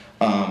good,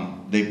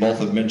 they both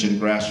have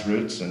mentioned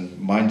grassroots, and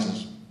mine's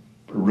as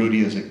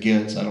rooty as it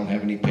gets. I don't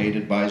have any paid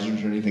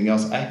advisors or anything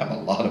else. I have a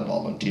lot of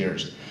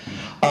volunteers.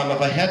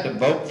 If I had to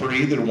vote for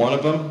either one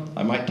of them,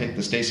 I might take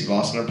the Stacey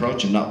Lawson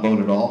approach and not vote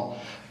at all.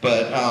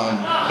 But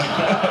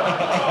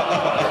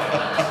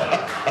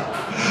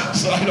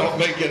so I don't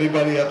make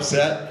anybody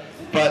upset.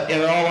 But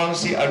in all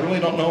honesty, I really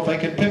don't know if I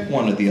could pick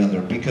one or the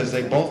other, because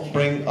they both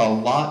bring a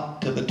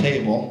lot to the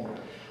table,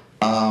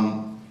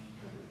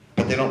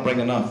 but they don't bring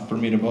enough for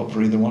me to vote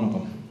for either one of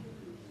them.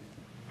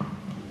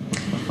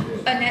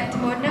 Annette de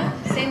Modena,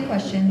 same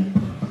question.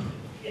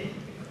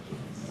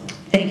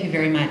 Thank you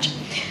very much.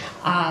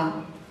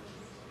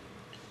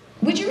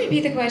 Would you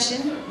repeat the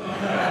question?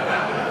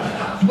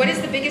 What is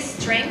the biggest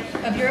strength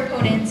of your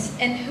opponents,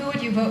 and who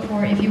would you vote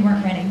for if you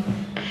weren't running?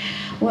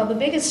 Well, the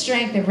biggest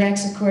strength of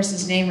Rex, of course,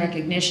 is name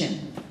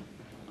recognition.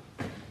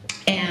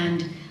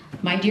 And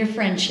my dear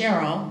friend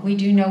Cheryl, we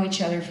do know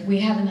each other.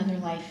 We have another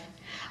life.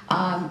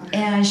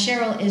 And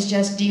Cheryl is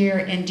just dear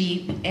and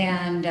deep,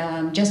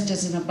 and just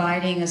as an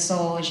abiding a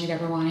soul as you'd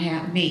ever want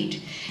to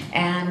meet.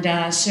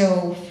 And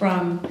so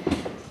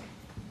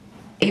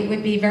it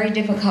would be very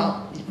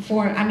difficult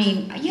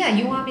yeah,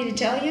 you want me to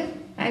tell you?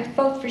 I'd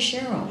vote for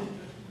Cheryl.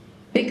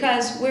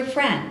 Because we're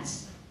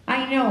friends.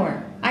 I know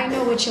her. I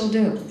know what she'll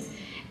do.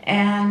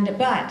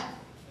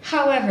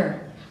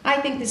 However,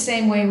 I think the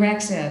same way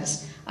Rex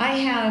is. I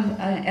have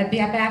a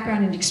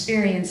background and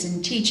experience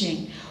in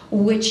teaching,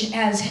 which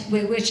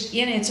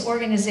in its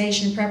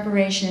organization,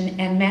 preparation,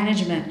 and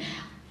management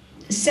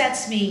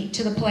sets me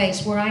to the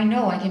place where I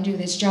know I can do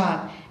this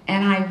job,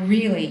 and I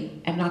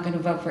really am not going to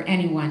vote for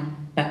anyone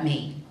but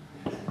me.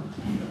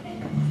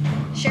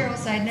 Cheryl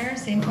Seidner,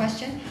 same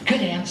question.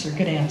 Good answer,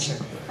 good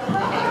answer.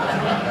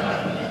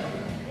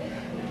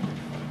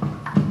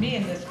 Me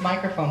and this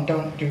microphone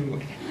don't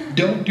do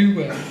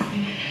it.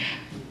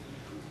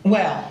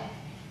 Well,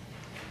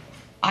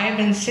 I have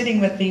been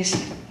sitting with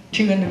these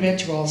two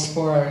individuals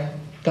for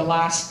the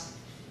last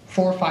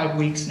 4 or 5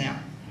 weeks now.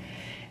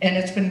 And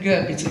it's been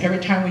good because every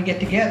time we get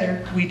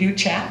together, we do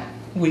chat,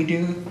 we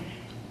do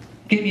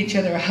give each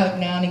other a hug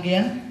now and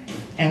again,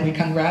 and we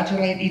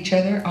congratulate each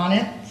other on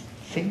it.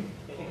 See?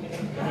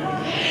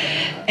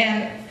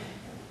 And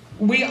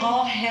we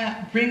all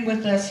bring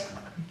with us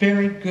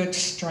very good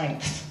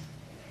strengths.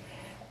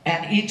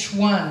 And each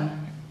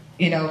one,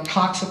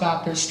 talks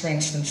about their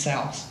strengths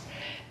themselves.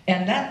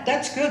 And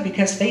that's good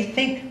because they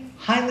think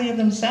highly of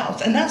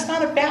themselves. And that's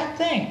not a bad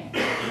thing.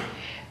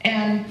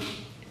 And,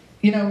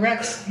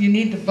 Rex, you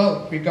need to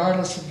vote,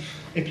 regardless of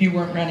if you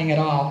weren't running at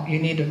all. You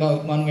need to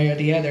vote one way or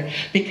the other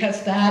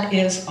because that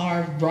is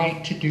our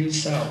right to do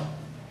so.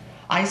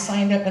 I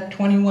signed up at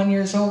 21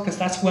 years old because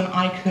that's when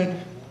I could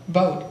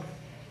vote.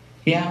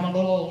 Yeah, I'm a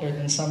little older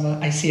than some.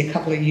 I see a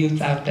couple of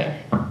youth out there.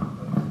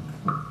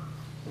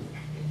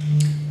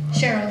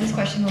 Cheryl, this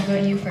question will go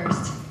to you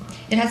first.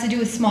 It has to do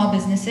with small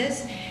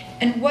businesses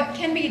and what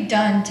can be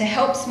done to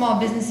help small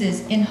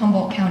businesses in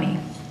Humboldt County.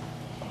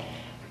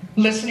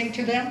 Listening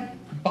to them,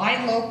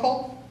 buy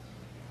local,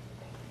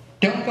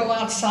 don't go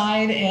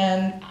outside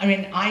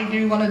I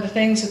do one of the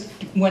things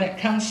when it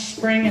comes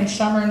spring and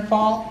summer and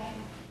fall,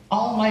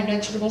 all my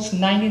vegetables,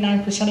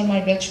 99% of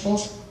my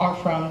vegetables are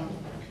from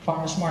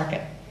farmers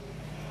market.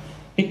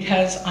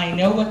 Because I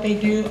know what they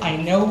do, I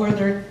know where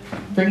they're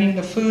bringing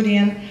the food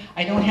in,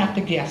 I don't have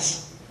to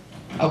guess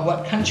of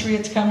what country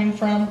it's coming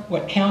from,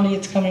 what county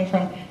it's coming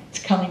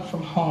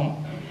from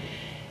home.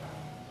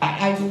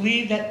 I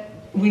believe that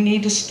we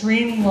need to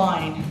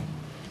streamline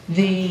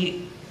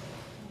the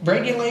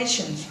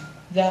regulations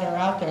that are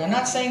out there. I'm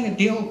not saying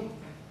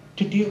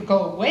to go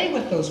away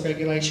with those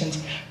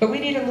regulations, but we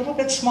need a little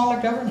bit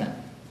smaller government.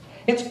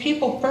 It's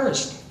people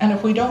first, and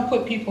if we don't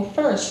put people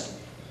first,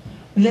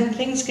 then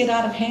things get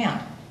out of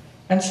hand.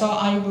 And so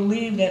I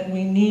believe that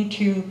we need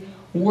to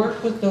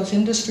work with those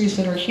industries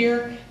that are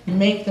here,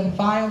 make them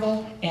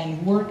viable,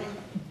 and work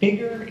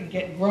bigger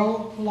and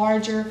grow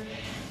larger,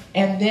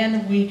 and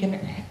then we can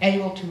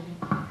able to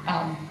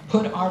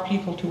put our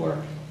people to work.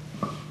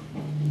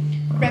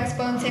 Rex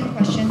Bohn, same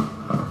question.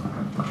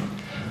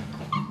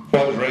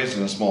 Well, I was raised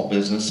in a small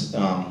business,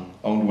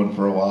 owned one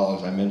for a while,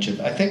 as I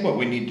mentioned. I think what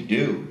we need to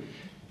do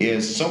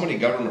is so many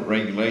government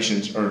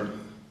regulations are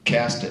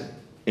casted.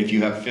 If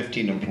you have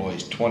 15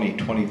 employees, 20,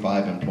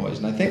 25 employees.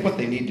 And I think what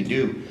they need to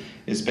do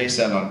is base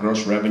that on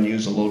gross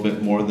revenues a little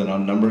bit more than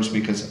on numbers,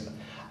 because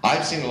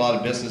I've seen a lot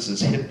of businesses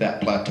hit that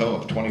plateau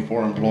of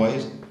 24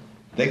 employees.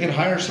 They can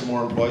hire some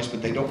more employees,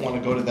 but they don't want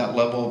to go to that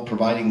level of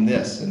providing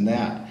this and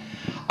that.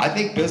 I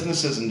think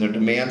businesses and their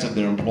demands of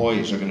their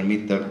employees are going to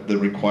meet the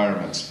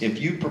requirements. If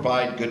you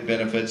provide good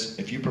benefits,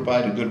 if you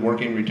provide a good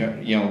working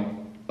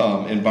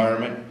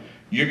environment,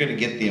 you're going to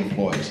get the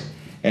employees.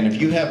 And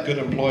if you have good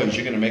employees,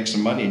 you're going to make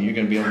some money and you're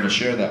going to be able to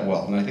share that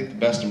wealth. And I think the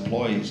best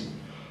employees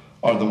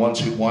are the ones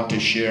who want to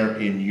share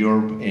in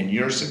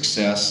your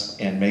success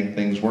and make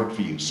things work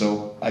for you.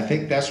 So I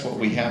think that's what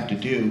we have to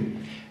do.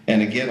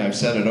 And again, I've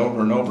said it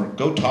over and over,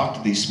 go talk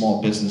to these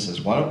small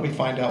businesses. Why don't we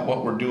find out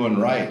what we're doing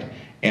right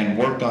and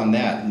work on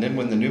that? And then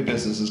when the new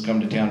businesses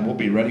come to town, we'll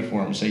be ready for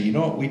them and say, you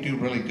know what, we do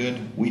really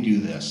good, we do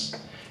this.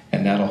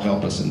 And that'll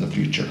help us in the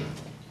future.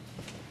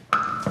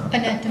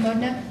 Annette de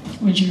Modena?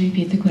 Would you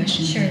repeat the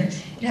question? Sure.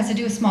 It has to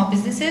do with small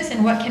businesses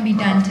and what can be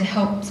done to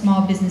help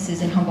small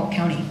businesses in Humboldt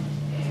County.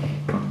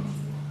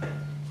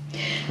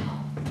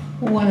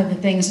 One of the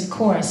things, of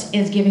course,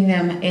 is giving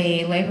them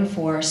a labor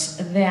force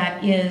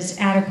that is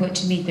adequate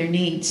to meet their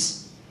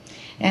needs.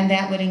 And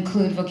that would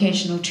include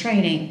vocational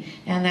training.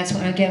 And that's,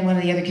 again, one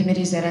of the other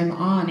committees that I'm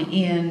on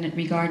in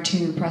regard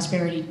to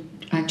Prosperity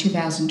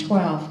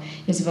 2012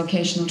 is a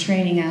vocational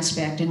training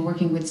aspect and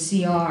working with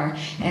CR.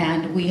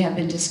 And we have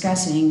been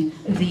discussing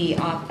the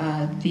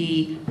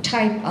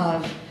type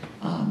of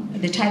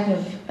the type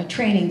of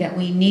training that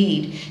we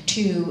need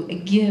to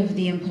give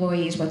the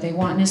employees what they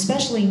want, and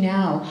especially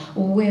now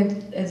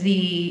with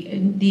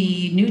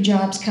the new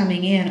jobs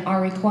coming in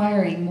are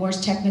requiring more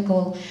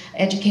technical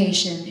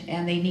education,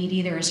 and they need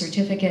either a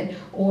certificate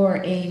or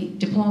a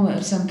diploma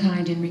of some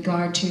kind in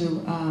regard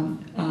to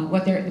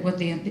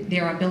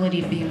their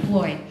ability to be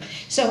employed.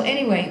 So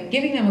anyway,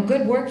 giving them a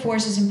good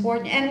workforce is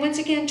important, and once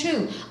again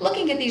too,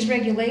 looking at these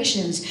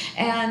regulations,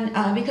 and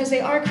because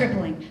they are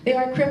crippling. They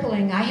are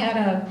crippling. I had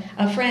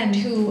a friend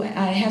who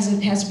has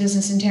a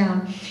business in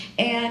town,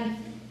 and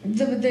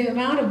the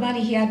amount of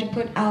money he had to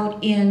put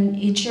out in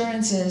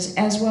insurances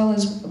as well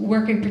as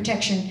worker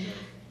protection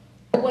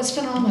was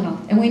phenomenal,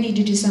 and we need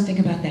to do something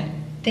about that.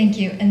 Thank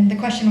you, and the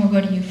question will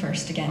go to you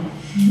first again.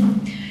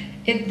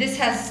 This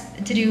has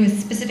to do with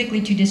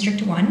specifically to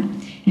District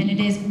 1, and it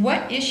is,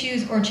 what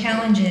issues or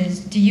challenges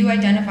do you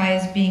identify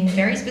as being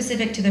very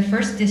specific to the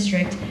first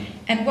district,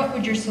 and what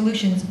would your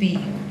solutions be?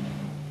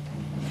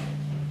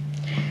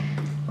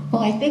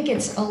 Well, I think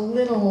it's a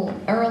little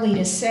early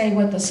to say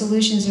what the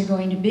solutions are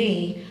going to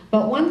be,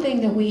 but one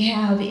thing that we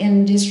have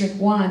in District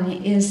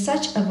 1 is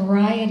such a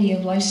variety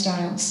of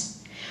lifestyles.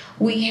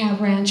 We have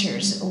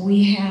ranchers,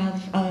 we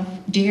have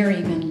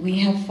dairymen, we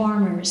have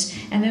farmers,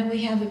 and then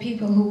we have the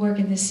people who work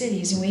in the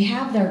cities, and we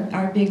have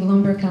our big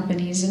lumber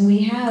companies, and we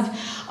have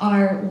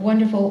our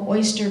wonderful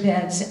oyster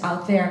beds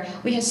out there.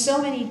 We have so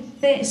many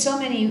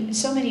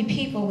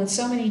people with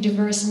so many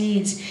diverse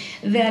needs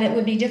that it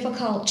would be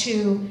difficult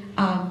to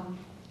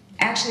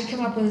actually come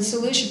up with a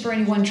solution for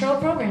any one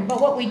program. But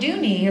what we do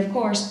need, of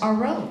course, are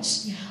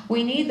roads. Yeah.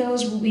 We need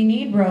those. We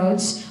need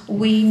roads.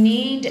 We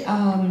need.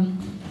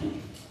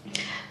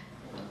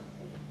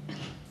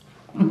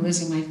 I'm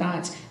losing my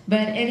thoughts.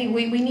 But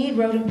anyway, we need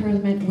road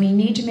improvement. We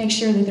need to make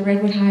sure that the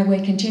Redwood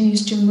Highway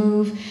continues to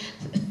move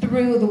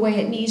through the way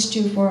it needs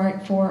to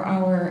for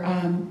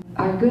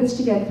our goods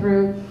to get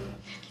through.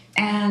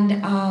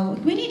 And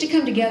we need to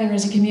come together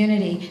as a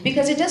community,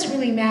 because it doesn't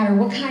really matter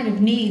what kind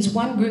of needs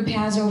one group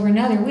has over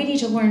another. We need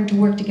to learn to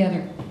work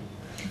together.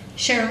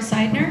 Cheryl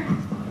Seidner.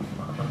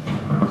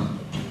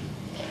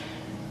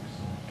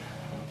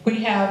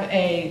 We have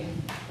a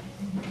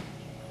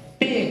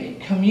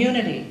big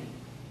community.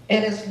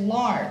 It is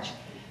large,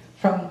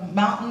 from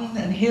mountains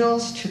and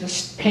hills to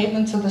the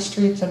pavements of the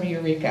streets of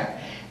Eureka.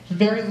 It's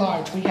very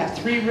large. We have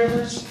 3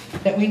 rivers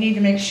that we need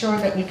to make sure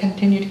that we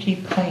continue to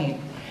keep clean.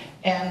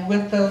 And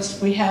with those,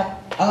 we have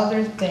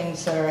other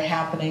things that are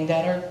happening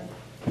that are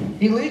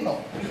illegal.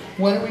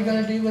 What are we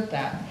going to do with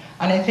that?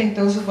 And I think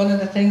those are one of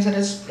the things that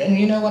is, and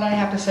you know what I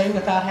have to say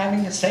without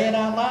having to say it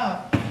out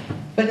loud,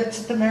 but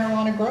it's the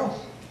marijuana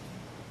growth.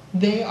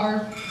 They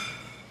are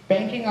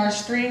banking our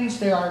streams,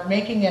 they are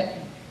making it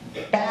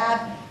bad.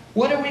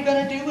 What are we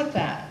going to do with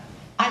that?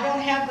 I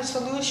don't have the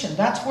solution.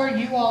 That's where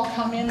you all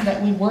come in,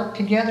 that we work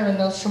together in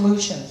those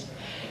solutions.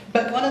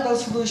 But one of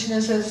those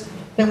solutions is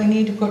that we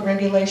need to put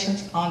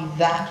regulations on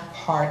that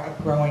part of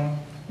growing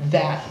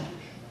that.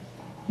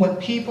 When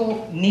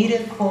people need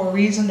it for a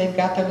reason, they've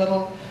got their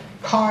little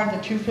card,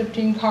 the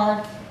 215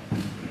 card,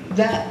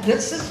 that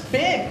this is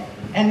big,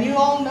 and you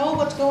all know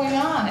what's going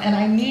on, and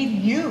I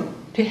need you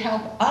to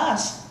help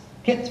us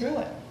get through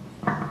it.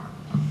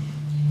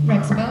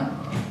 Rex Bohn.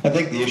 I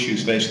think the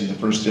issues facing the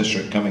first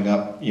district coming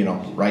up,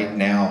 right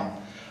now,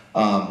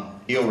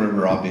 Eel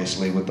River,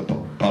 obviously, with the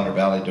Potter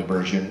Valley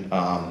diversion.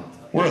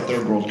 We're a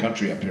third world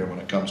country up here when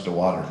it comes to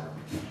water.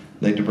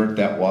 They divert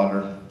that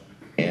water,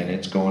 and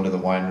it's going to the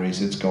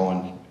wineries, it's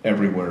going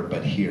everywhere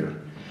but here.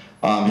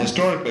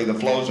 Historically, the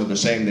flows are the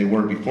same they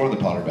were before the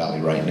Potter Valley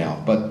right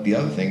now, but the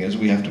other thing is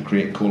we have to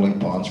create cooling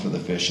ponds for the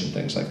fish and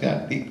things like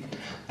that. The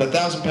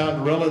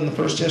 1,000-pound gorilla in the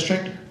first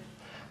district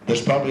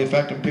that's probably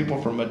affecting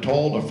people from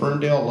Atoll to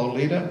Ferndale,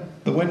 Loleta,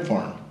 the wind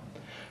farm.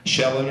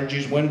 Shell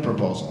Energy's wind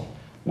proposal,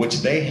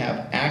 which they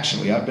have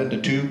actually, I've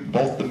been to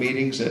both the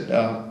meetings at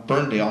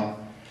Ferndale,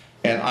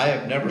 and I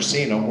have never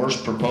seen a worse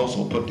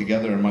proposal put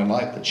together in my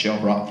life that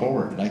Shell brought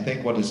forward. And I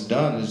think what it's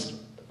done is,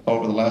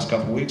 over the last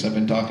couple of weeks, I've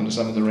been talking to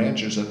some of the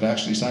ranchers that have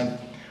actually signed.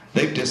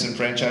 They've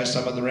disenfranchised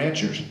some of the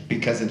ranchers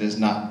because it is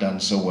not done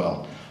so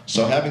well.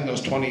 So having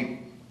those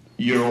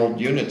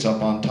 20-year-old units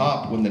up on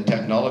top when the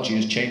technology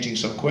is changing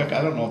so quick,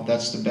 I don't know if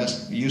that's the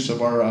best use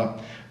of our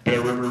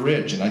Bear River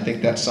Ridge. And I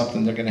think that's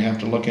something they're going to have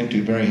to look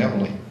into very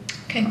heavily.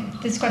 Okay,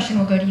 this question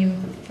will go to you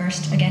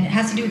first. Again, it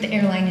has to do with the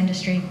airline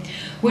industry.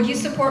 Would you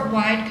support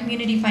wide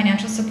community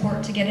financial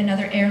support to get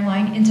another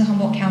airline into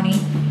Humboldt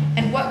County?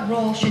 And what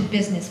role should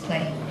business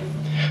play?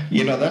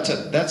 You know, that's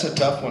a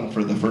tough one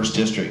for the first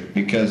district,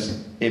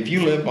 because if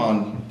you live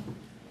on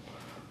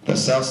the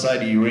south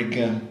side of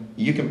Eureka,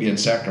 you can be in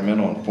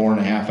Sacramento in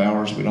 4.5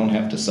 hours. We don't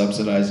have to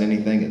subsidize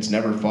anything. It's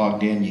never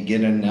fogged in. You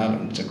get in and out,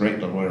 and it's a great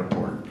little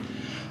airport.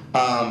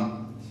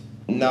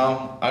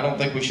 No, I don't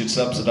think we should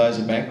subsidize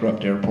a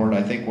bankrupt airport.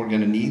 I think we're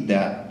going to need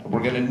that.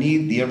 We're going to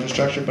need the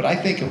infrastructure, but I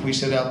think if we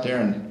sit out there,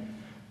 and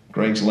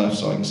Greg's left,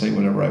 so I can say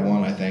whatever I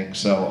want, I think.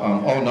 So,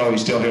 oh no, he's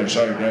still here.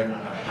 Sorry, Greg.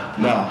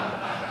 No,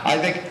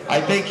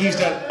 I think he's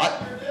done.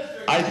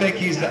 I think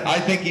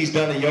he's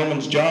done a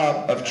yeoman's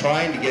job of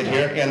trying to get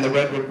here, and the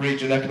Redwood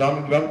Region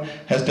Economic Development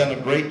has done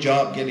a great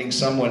job getting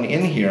someone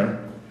in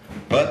here.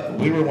 But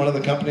we were one of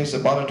the companies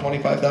that bought a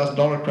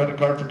 $25,000 credit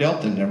card for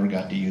Delta and never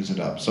got to use it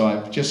up. So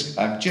I've just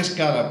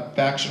got a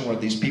faction where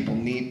these people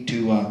need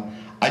to.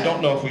 I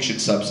don't know if we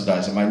should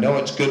subsidize them. I know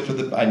it's good for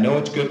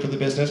the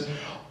business,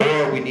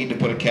 or we need to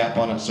put a cap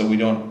on it so we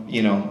don't.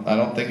 I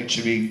don't think it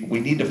should be. We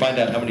need to find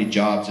out how many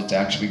jobs it's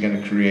actually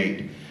going to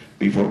create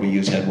before we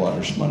use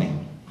Headwaters money.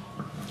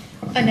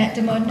 Annette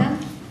de Modena?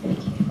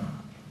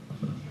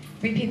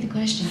 Repeat the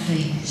question,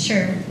 please.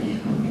 Sure.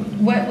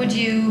 What would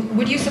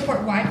you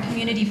support wide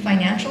community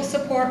financial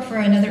support for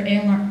another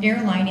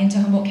airline into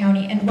Humboldt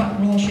County, and what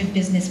role should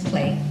business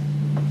play?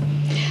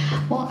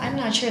 Well, I'm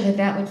not sure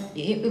that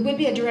it would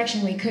be a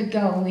direction we could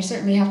go, and we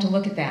certainly have to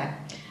look at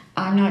that.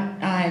 I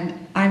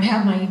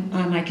have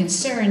my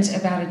concerns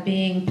about it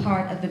being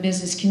part of the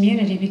business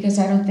community, because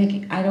I don't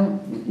think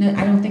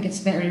it's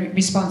their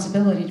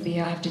responsibility to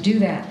have to do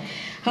that.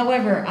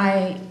 However,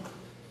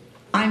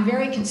 I'm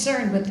very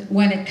concerned with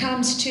when it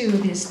comes to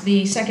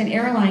the second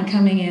airline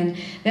coming in,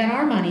 that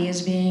our money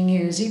is being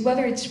used,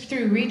 whether it's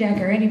through REDEC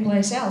or any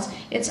place else.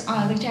 It's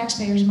the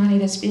taxpayers' money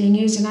that's being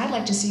used, and I'd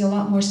like to see a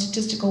lot more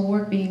statistical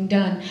work being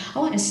done. I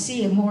want to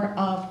see more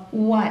of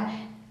what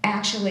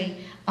actually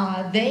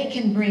they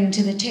can bring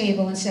to the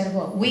table instead of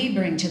what we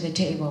bring to the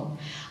table.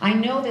 I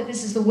know that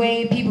this is the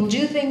way people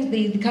do things,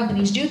 the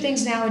companies do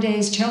things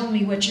nowadays. Tell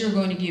me what you're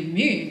going to give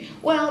me.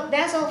 Well,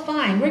 that's all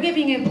fine. We're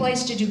giving you a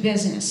place to do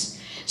business.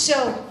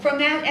 So from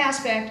that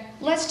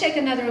aspect, let's take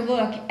another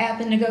look at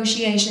the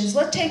negotiations.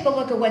 Let's take a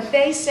look at what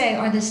they say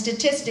are the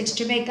statistics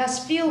to make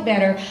us feel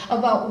better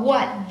about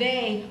what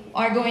they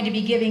are going to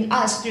be giving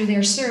us through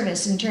their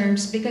service in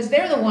terms, because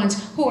they're the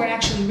ones who are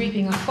actually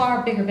reaping a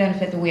far bigger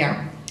benefit than we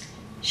are.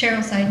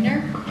 Cheryl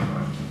Seidner?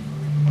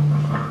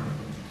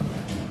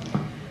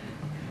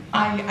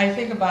 I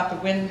think about the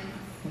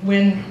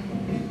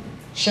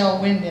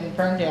Shell Wind in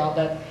Ferndale,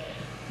 that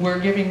we're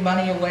giving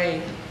money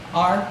away,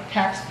 our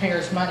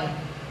taxpayers' money,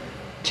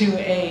 to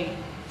a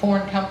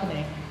foreign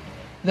company.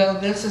 Though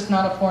this is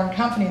not a foreign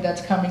company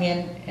that's coming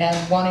in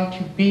and wanting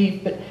to be,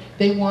 but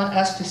they want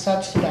us to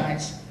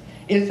subsidize.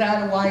 Is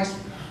that a wise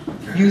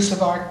use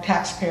of our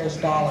taxpayers'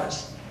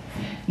 dollars?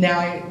 Now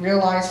I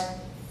realize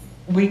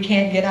we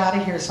can't get out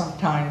of here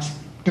sometimes.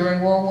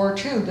 During World War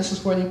II, this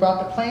is where they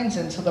brought the planes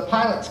in so the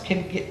pilots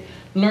can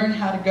learn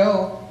how to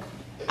go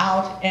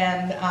out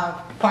and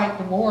fight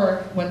the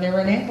war when they were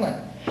in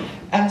England.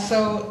 And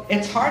so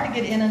it's hard to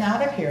get in and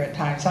out of here at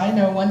times. I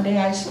know one day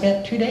I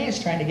spent 2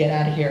 days trying to get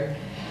out of here.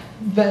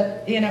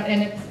 But,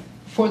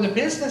 for the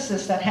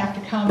businesses that have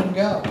to come and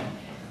go,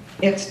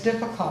 it's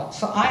difficult.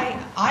 So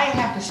I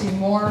have to see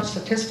more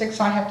statistics,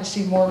 I have to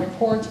see more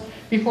reports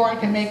before I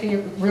can make a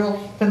real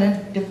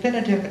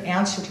definitive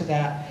answer to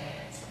that.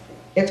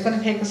 It's going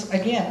to take us,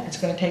 again, it's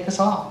going to take us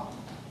all.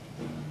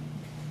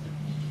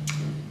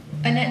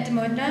 Annette de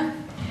Modena?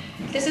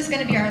 This is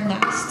going to be our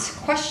last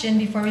question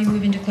before we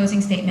move into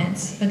closing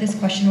statements, but this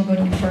question will go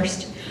to you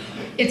first.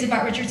 It's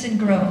about Richardson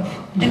Grove.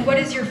 And what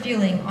is your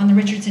feeling on the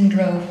Richardson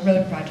Grove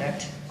road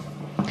project?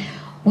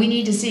 We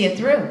need to see it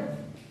through.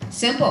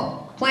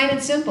 Simple, plain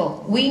and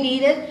simple. We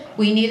need it.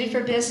 We need it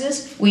for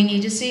business. We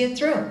need to see it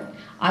through.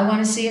 I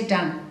want to see it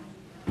done.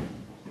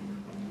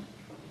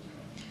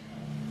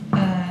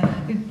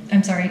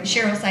 I'm sorry,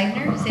 Cheryl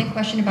Seidner, same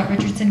question about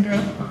Richardson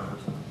Grove.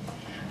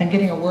 I'm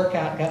getting a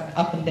workout, got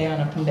up and down,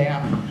 up and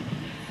down.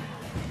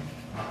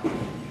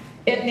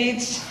 It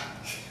needs,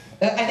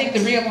 I think the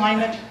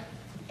realignment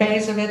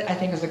phase of it, I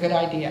think, is a good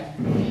idea.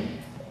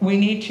 We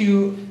need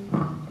to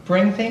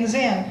bring things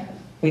in.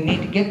 We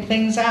need to get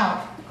things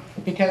out,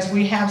 because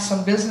we have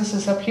some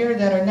businesses up here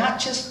that are not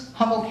just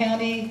Humboldt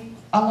County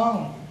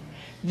alone.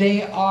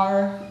 They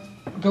are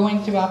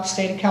going throughout the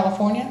state of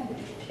California,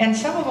 and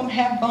some of them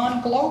have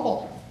gone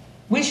global.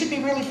 We should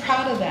be really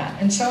proud of that.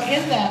 And so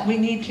in that, we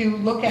need to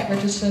look at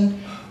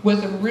Richardson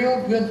with a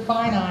real good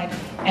fine eye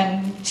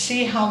and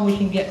see how we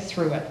can get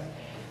through it.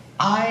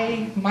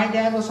 My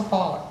dad was a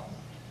faller.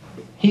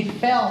 He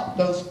felled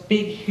those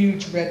big,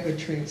 huge redwood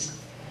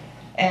trees.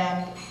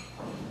 And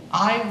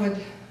I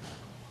would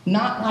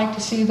not like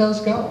to see those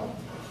go.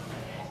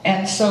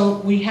 And so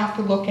we have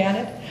to look at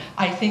it.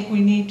 I think we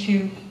need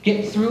to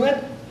get through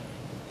it,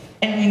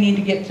 and we need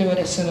to get through it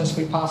as soon as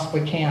we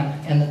possibly can,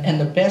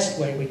 and the best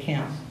way we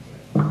can.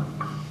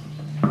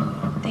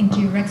 Thank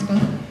you. Rex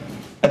Bohn?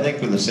 I think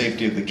for the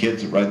safety of the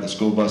kids that ride the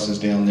school buses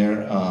down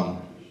there,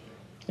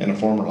 in a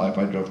former life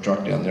I drove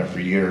truck down there for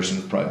years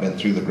and probably been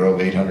through the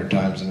Grove 800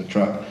 times in a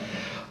truck.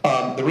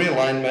 The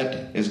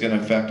realignment is going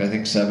to affect, I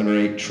think, 7 or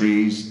 8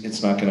 trees.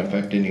 It's not going to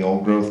affect any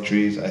old growth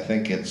trees. I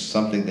think it's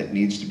something that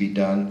needs to be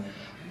done.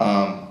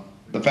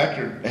 The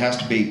factor has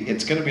to be,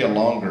 it's going to be a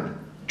longer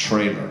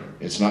trailer.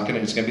 It's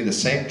going to be the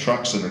same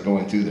trucks that are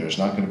going through there. It's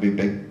not going to be a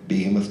big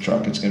behemoth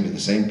truck. It's going to be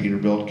the same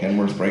Peterbilt,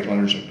 Kenworth,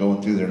 Freightliners that are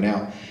going through there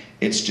now.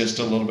 It's just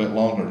a little bit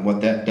longer. And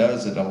what that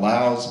does, it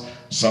allows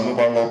some of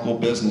our local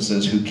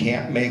businesses who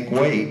can't make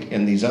weight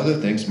in these other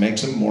things,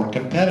 makes them more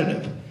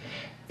competitive.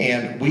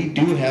 And we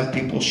do have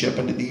people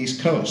shipping to the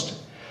East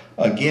Coast.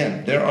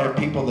 Again, there are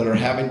people that are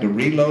having to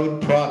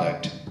reload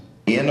product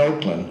in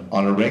Oakland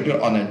on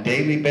a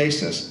daily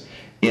basis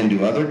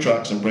into other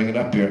trucks and bring it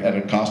up here at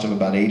a cost of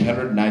about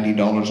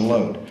 $890 a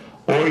load.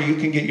 Or you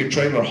can get your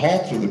trailer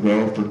hauled through the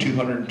Grove for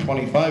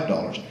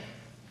 $225.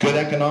 Good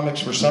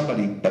economics for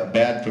somebody, but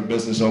bad for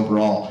business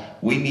overall.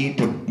 We need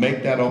to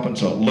make that open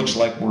so it looks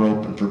like we're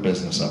open for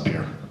business up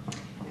here.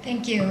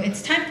 Thank you.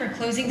 It's time for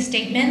closing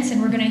statements, and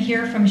we're going to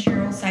hear from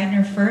Cheryl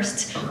Seidner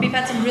first. We've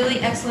had some really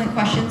excellent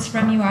questions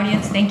from you,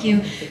 audience. Thank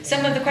you.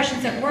 Some of the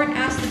questions that weren't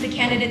asked that the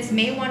candidates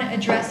may want to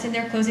address in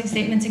their closing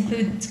statements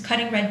include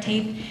cutting red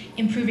tape,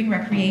 improving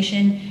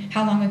recreation,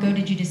 how long ago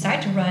did you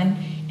decide to run,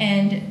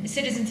 and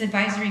citizens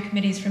advisory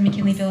committees from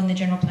McKinleyville and the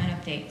general plan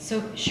update.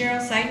 So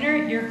Cheryl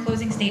Seidner, your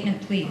closing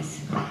statement,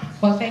 please.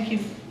 Well, thank you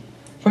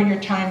for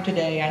your time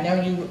today. I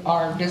know you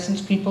are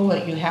business people,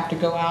 that you have to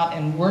go out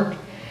and work,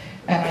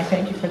 and I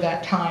thank you for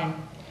that time.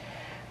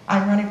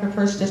 I'm running for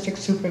First District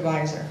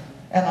Supervisor,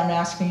 and I'm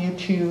asking you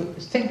to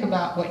think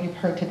about what you've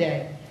heard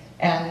today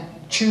and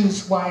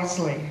choose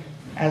wisely.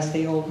 As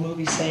the old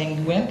movie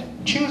saying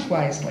went, choose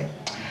wisely.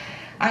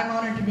 I'm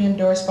honored to be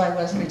endorsed by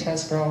Wesley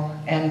Tesbro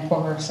and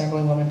former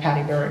Assemblywoman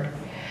Patty Berg.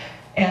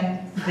 And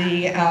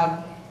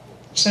the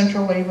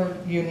Central Labor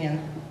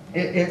Union,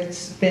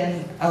 it's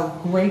been a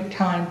great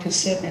time to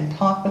sit and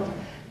talk with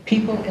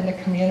people in the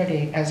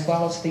community as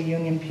well as the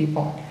union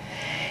people.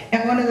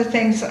 And one of the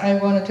things I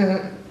wanted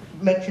to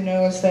let you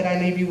know is that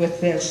I leave you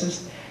with this,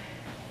 is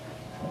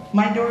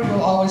my door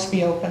will always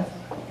be open.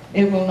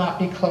 It will not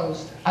be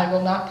closed. I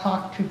will not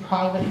talk to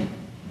private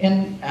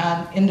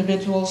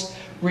individuals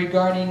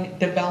regarding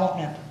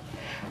development.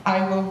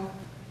 I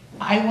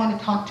want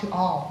to talk to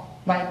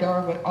all. My door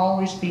would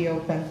always be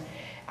open.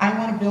 I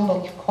want to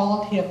build a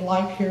quality of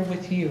life here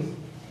with you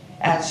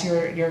as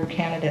your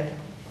candidate.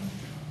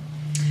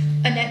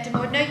 Annette de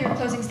Modena, your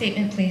closing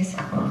statement, please.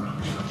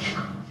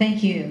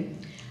 Thank you.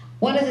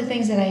 One of the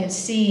things that I have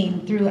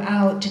seen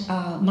throughout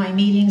my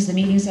meetings, the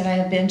meetings that I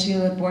have been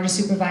to at Board of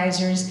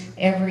Supervisors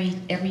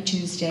every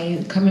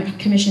Tuesday,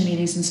 commission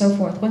meetings and so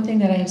forth, one thing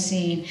that I have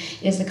seen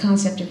is the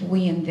concept of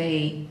we and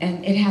they,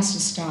 and it has to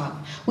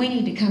stop. We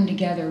need to come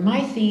together.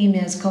 My theme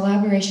is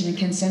collaboration and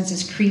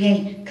consensus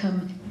create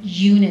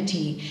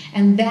unity,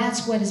 and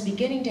that's what is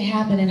beginning to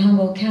happen in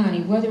Humboldt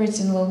County, whether it's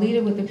in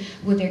Loleta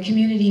with their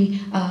community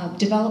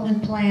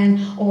development plan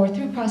or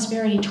through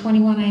Prosperity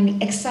 21.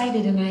 I'm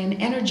excited and I am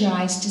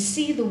energized to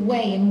see the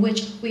way in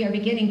which we are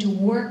beginning to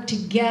work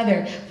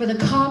together for the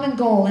common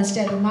goal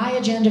instead of my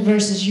agenda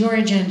versus your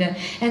agenda.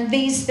 And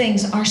these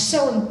things are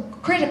so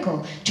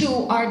critical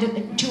to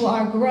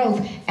our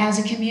growth as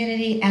a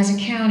community, as a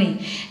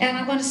county. And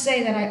I want to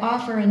say that I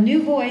offer a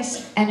new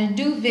voice and a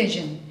new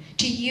vision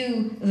to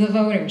you, the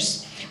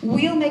voters.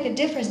 We'll make a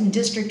difference in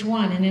District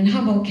 1 and in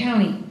Humboldt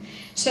County.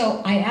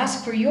 So I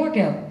ask for your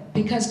go,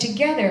 because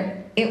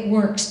together it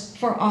works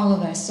for all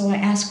of us. So I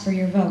ask for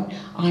your vote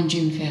on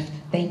June 5th.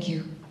 Thank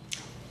you.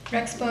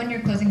 Rex Bohn, your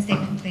closing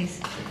statement, please.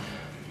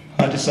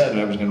 I decided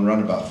I was going to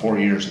run about 4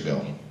 years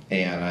ago,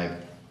 and I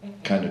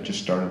kind of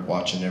just started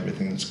watching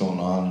everything that's going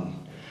on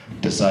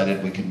and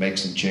decided we could make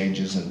some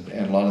changes and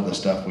a lot of the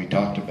stuff we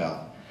talked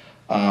about.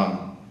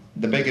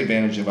 The big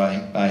advantage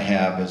I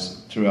have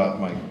is throughout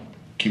my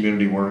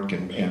community work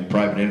and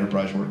private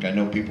enterprise work, I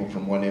know people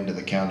from one end of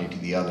the county to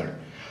the other.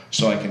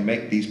 So I can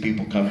make these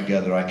people come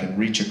together. I can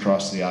reach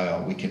across the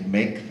aisle. We can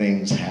make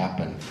things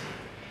happen.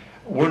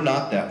 We're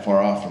not that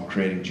far off from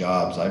creating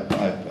jobs.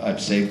 I've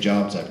saved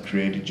jobs. I've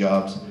created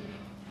jobs.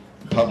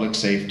 Public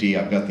safety.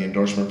 I've got the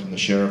endorsement from the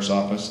sheriff's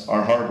office.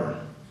 Our harbor.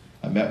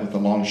 I met with the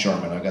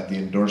longshoremen. I got the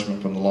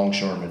endorsement from the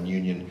longshoremen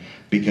union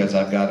because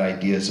I've got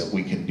ideas that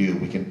we can do.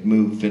 We can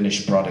move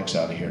finished products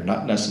out of here,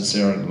 not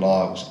necessarily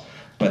logs,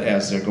 but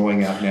as they're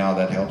going out now,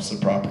 that helps the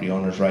property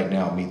owners right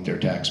now meet their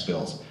tax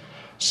bills.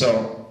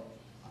 So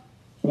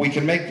we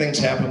can make things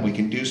happen. We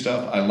can do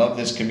stuff. I love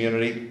this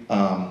community.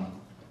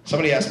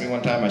 Somebody asked me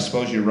one time, I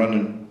suppose you're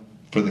running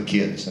for the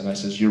kids. And I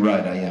says, you're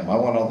right, I am. I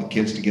want all the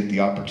kids to get the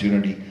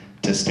opportunity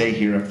to stay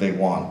here if they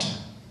want.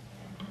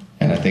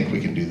 And I think we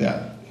can do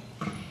that.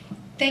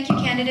 Thank you,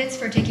 candidates,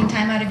 for taking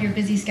time out of your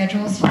busy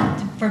schedules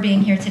for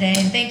being here today,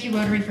 and thank you,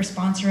 Rotary, for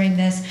sponsoring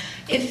this.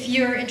 If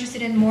you're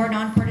interested in more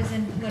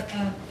nonpartisan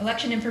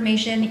election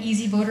information,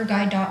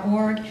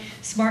 easyvoterguide.org,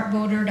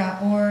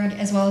 smartvoter.org,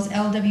 as well as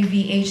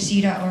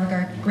lwvhc.org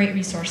are great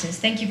resources.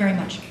 Thank you very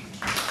much.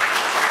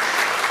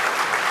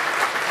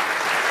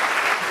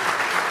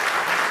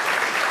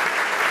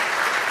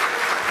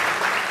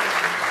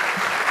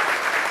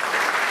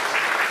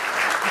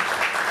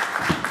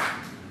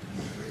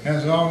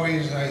 As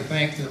always, I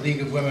thank the League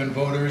of Women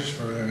Voters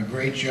for a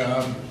great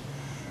job.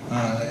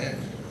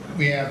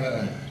 We have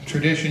a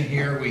tradition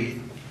here.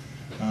 We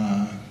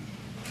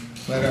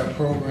let our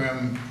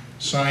program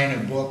sign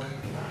a book,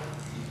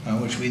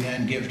 which we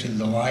then give to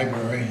the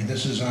library.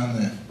 This is on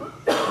the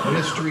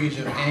mysteries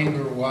of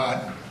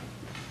Weott,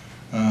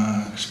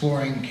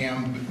 exploring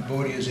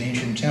Cambodia's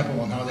ancient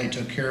temple and how they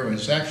took care of it.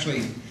 It's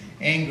actually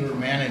anger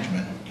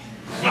management.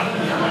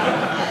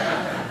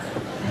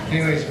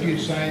 Anyways, if you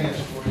sign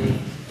this for you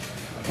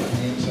on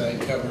the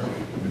inside cover.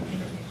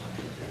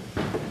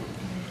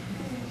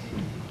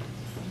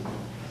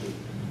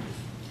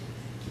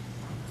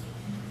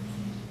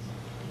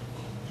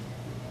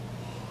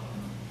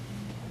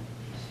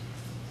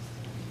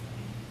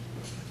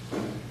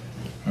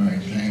 All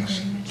right,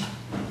 thanks.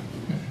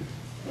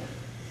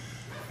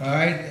 All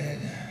right,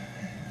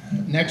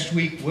 next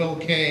week, Will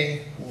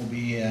Kay will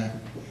be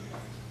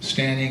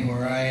standing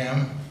where I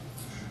am.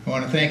 I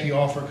want to thank you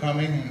all for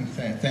coming and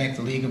thank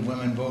the League of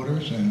Women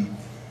Voters, and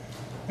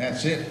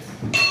that's it.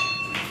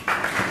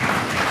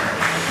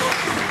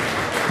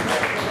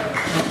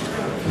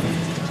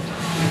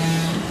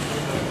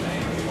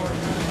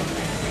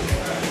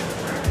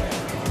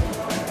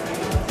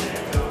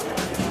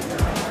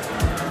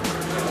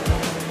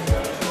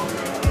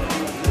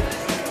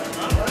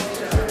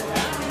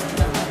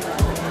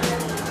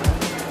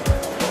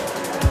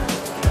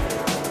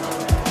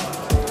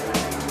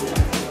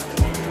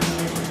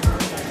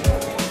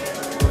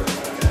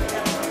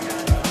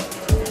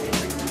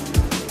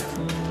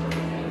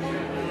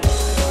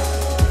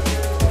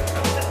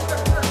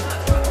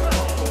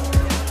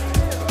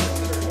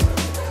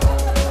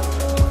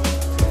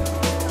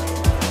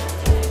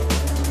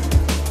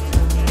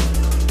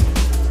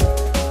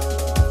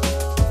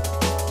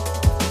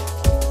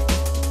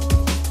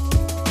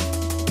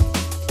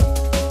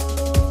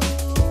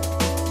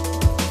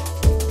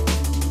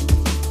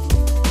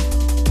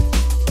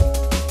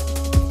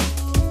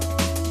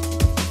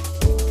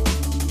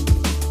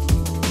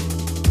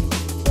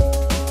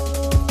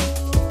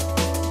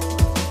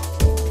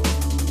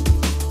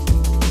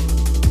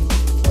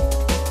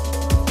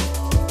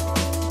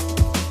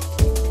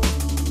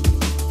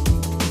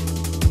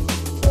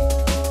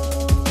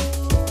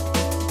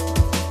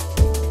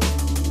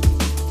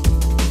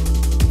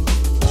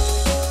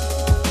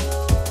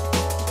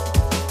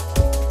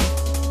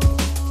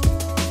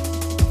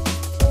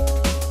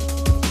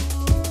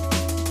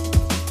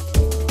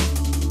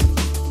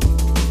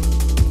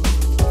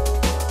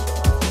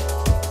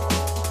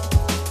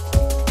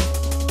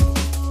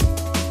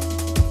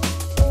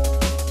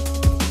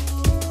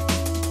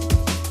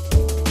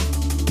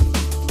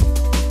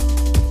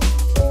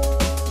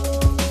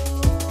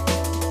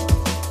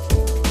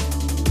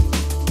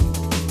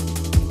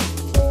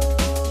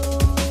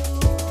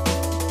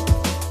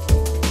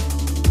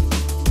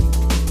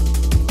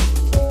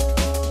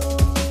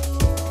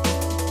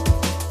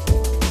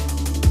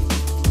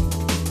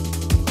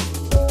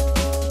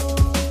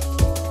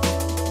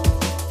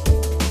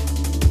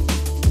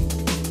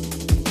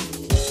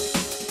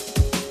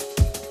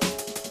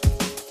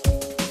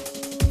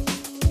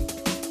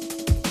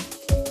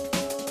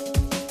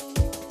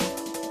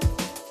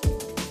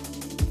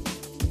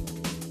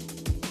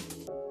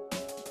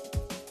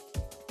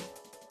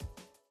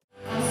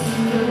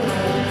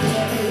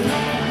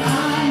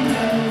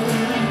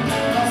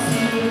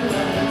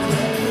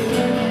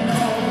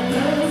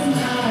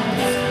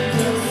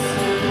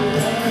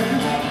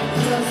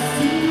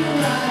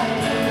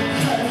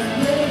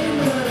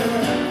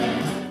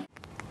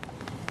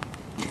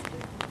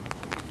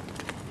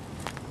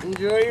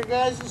 Enjoy your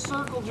guys'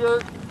 circle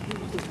jerk.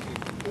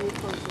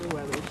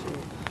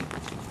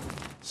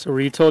 So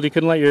were you told you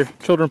couldn't let your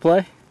children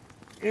play?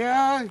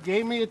 Yeah,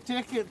 gave me a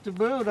ticket to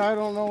boot. I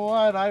don't know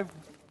what.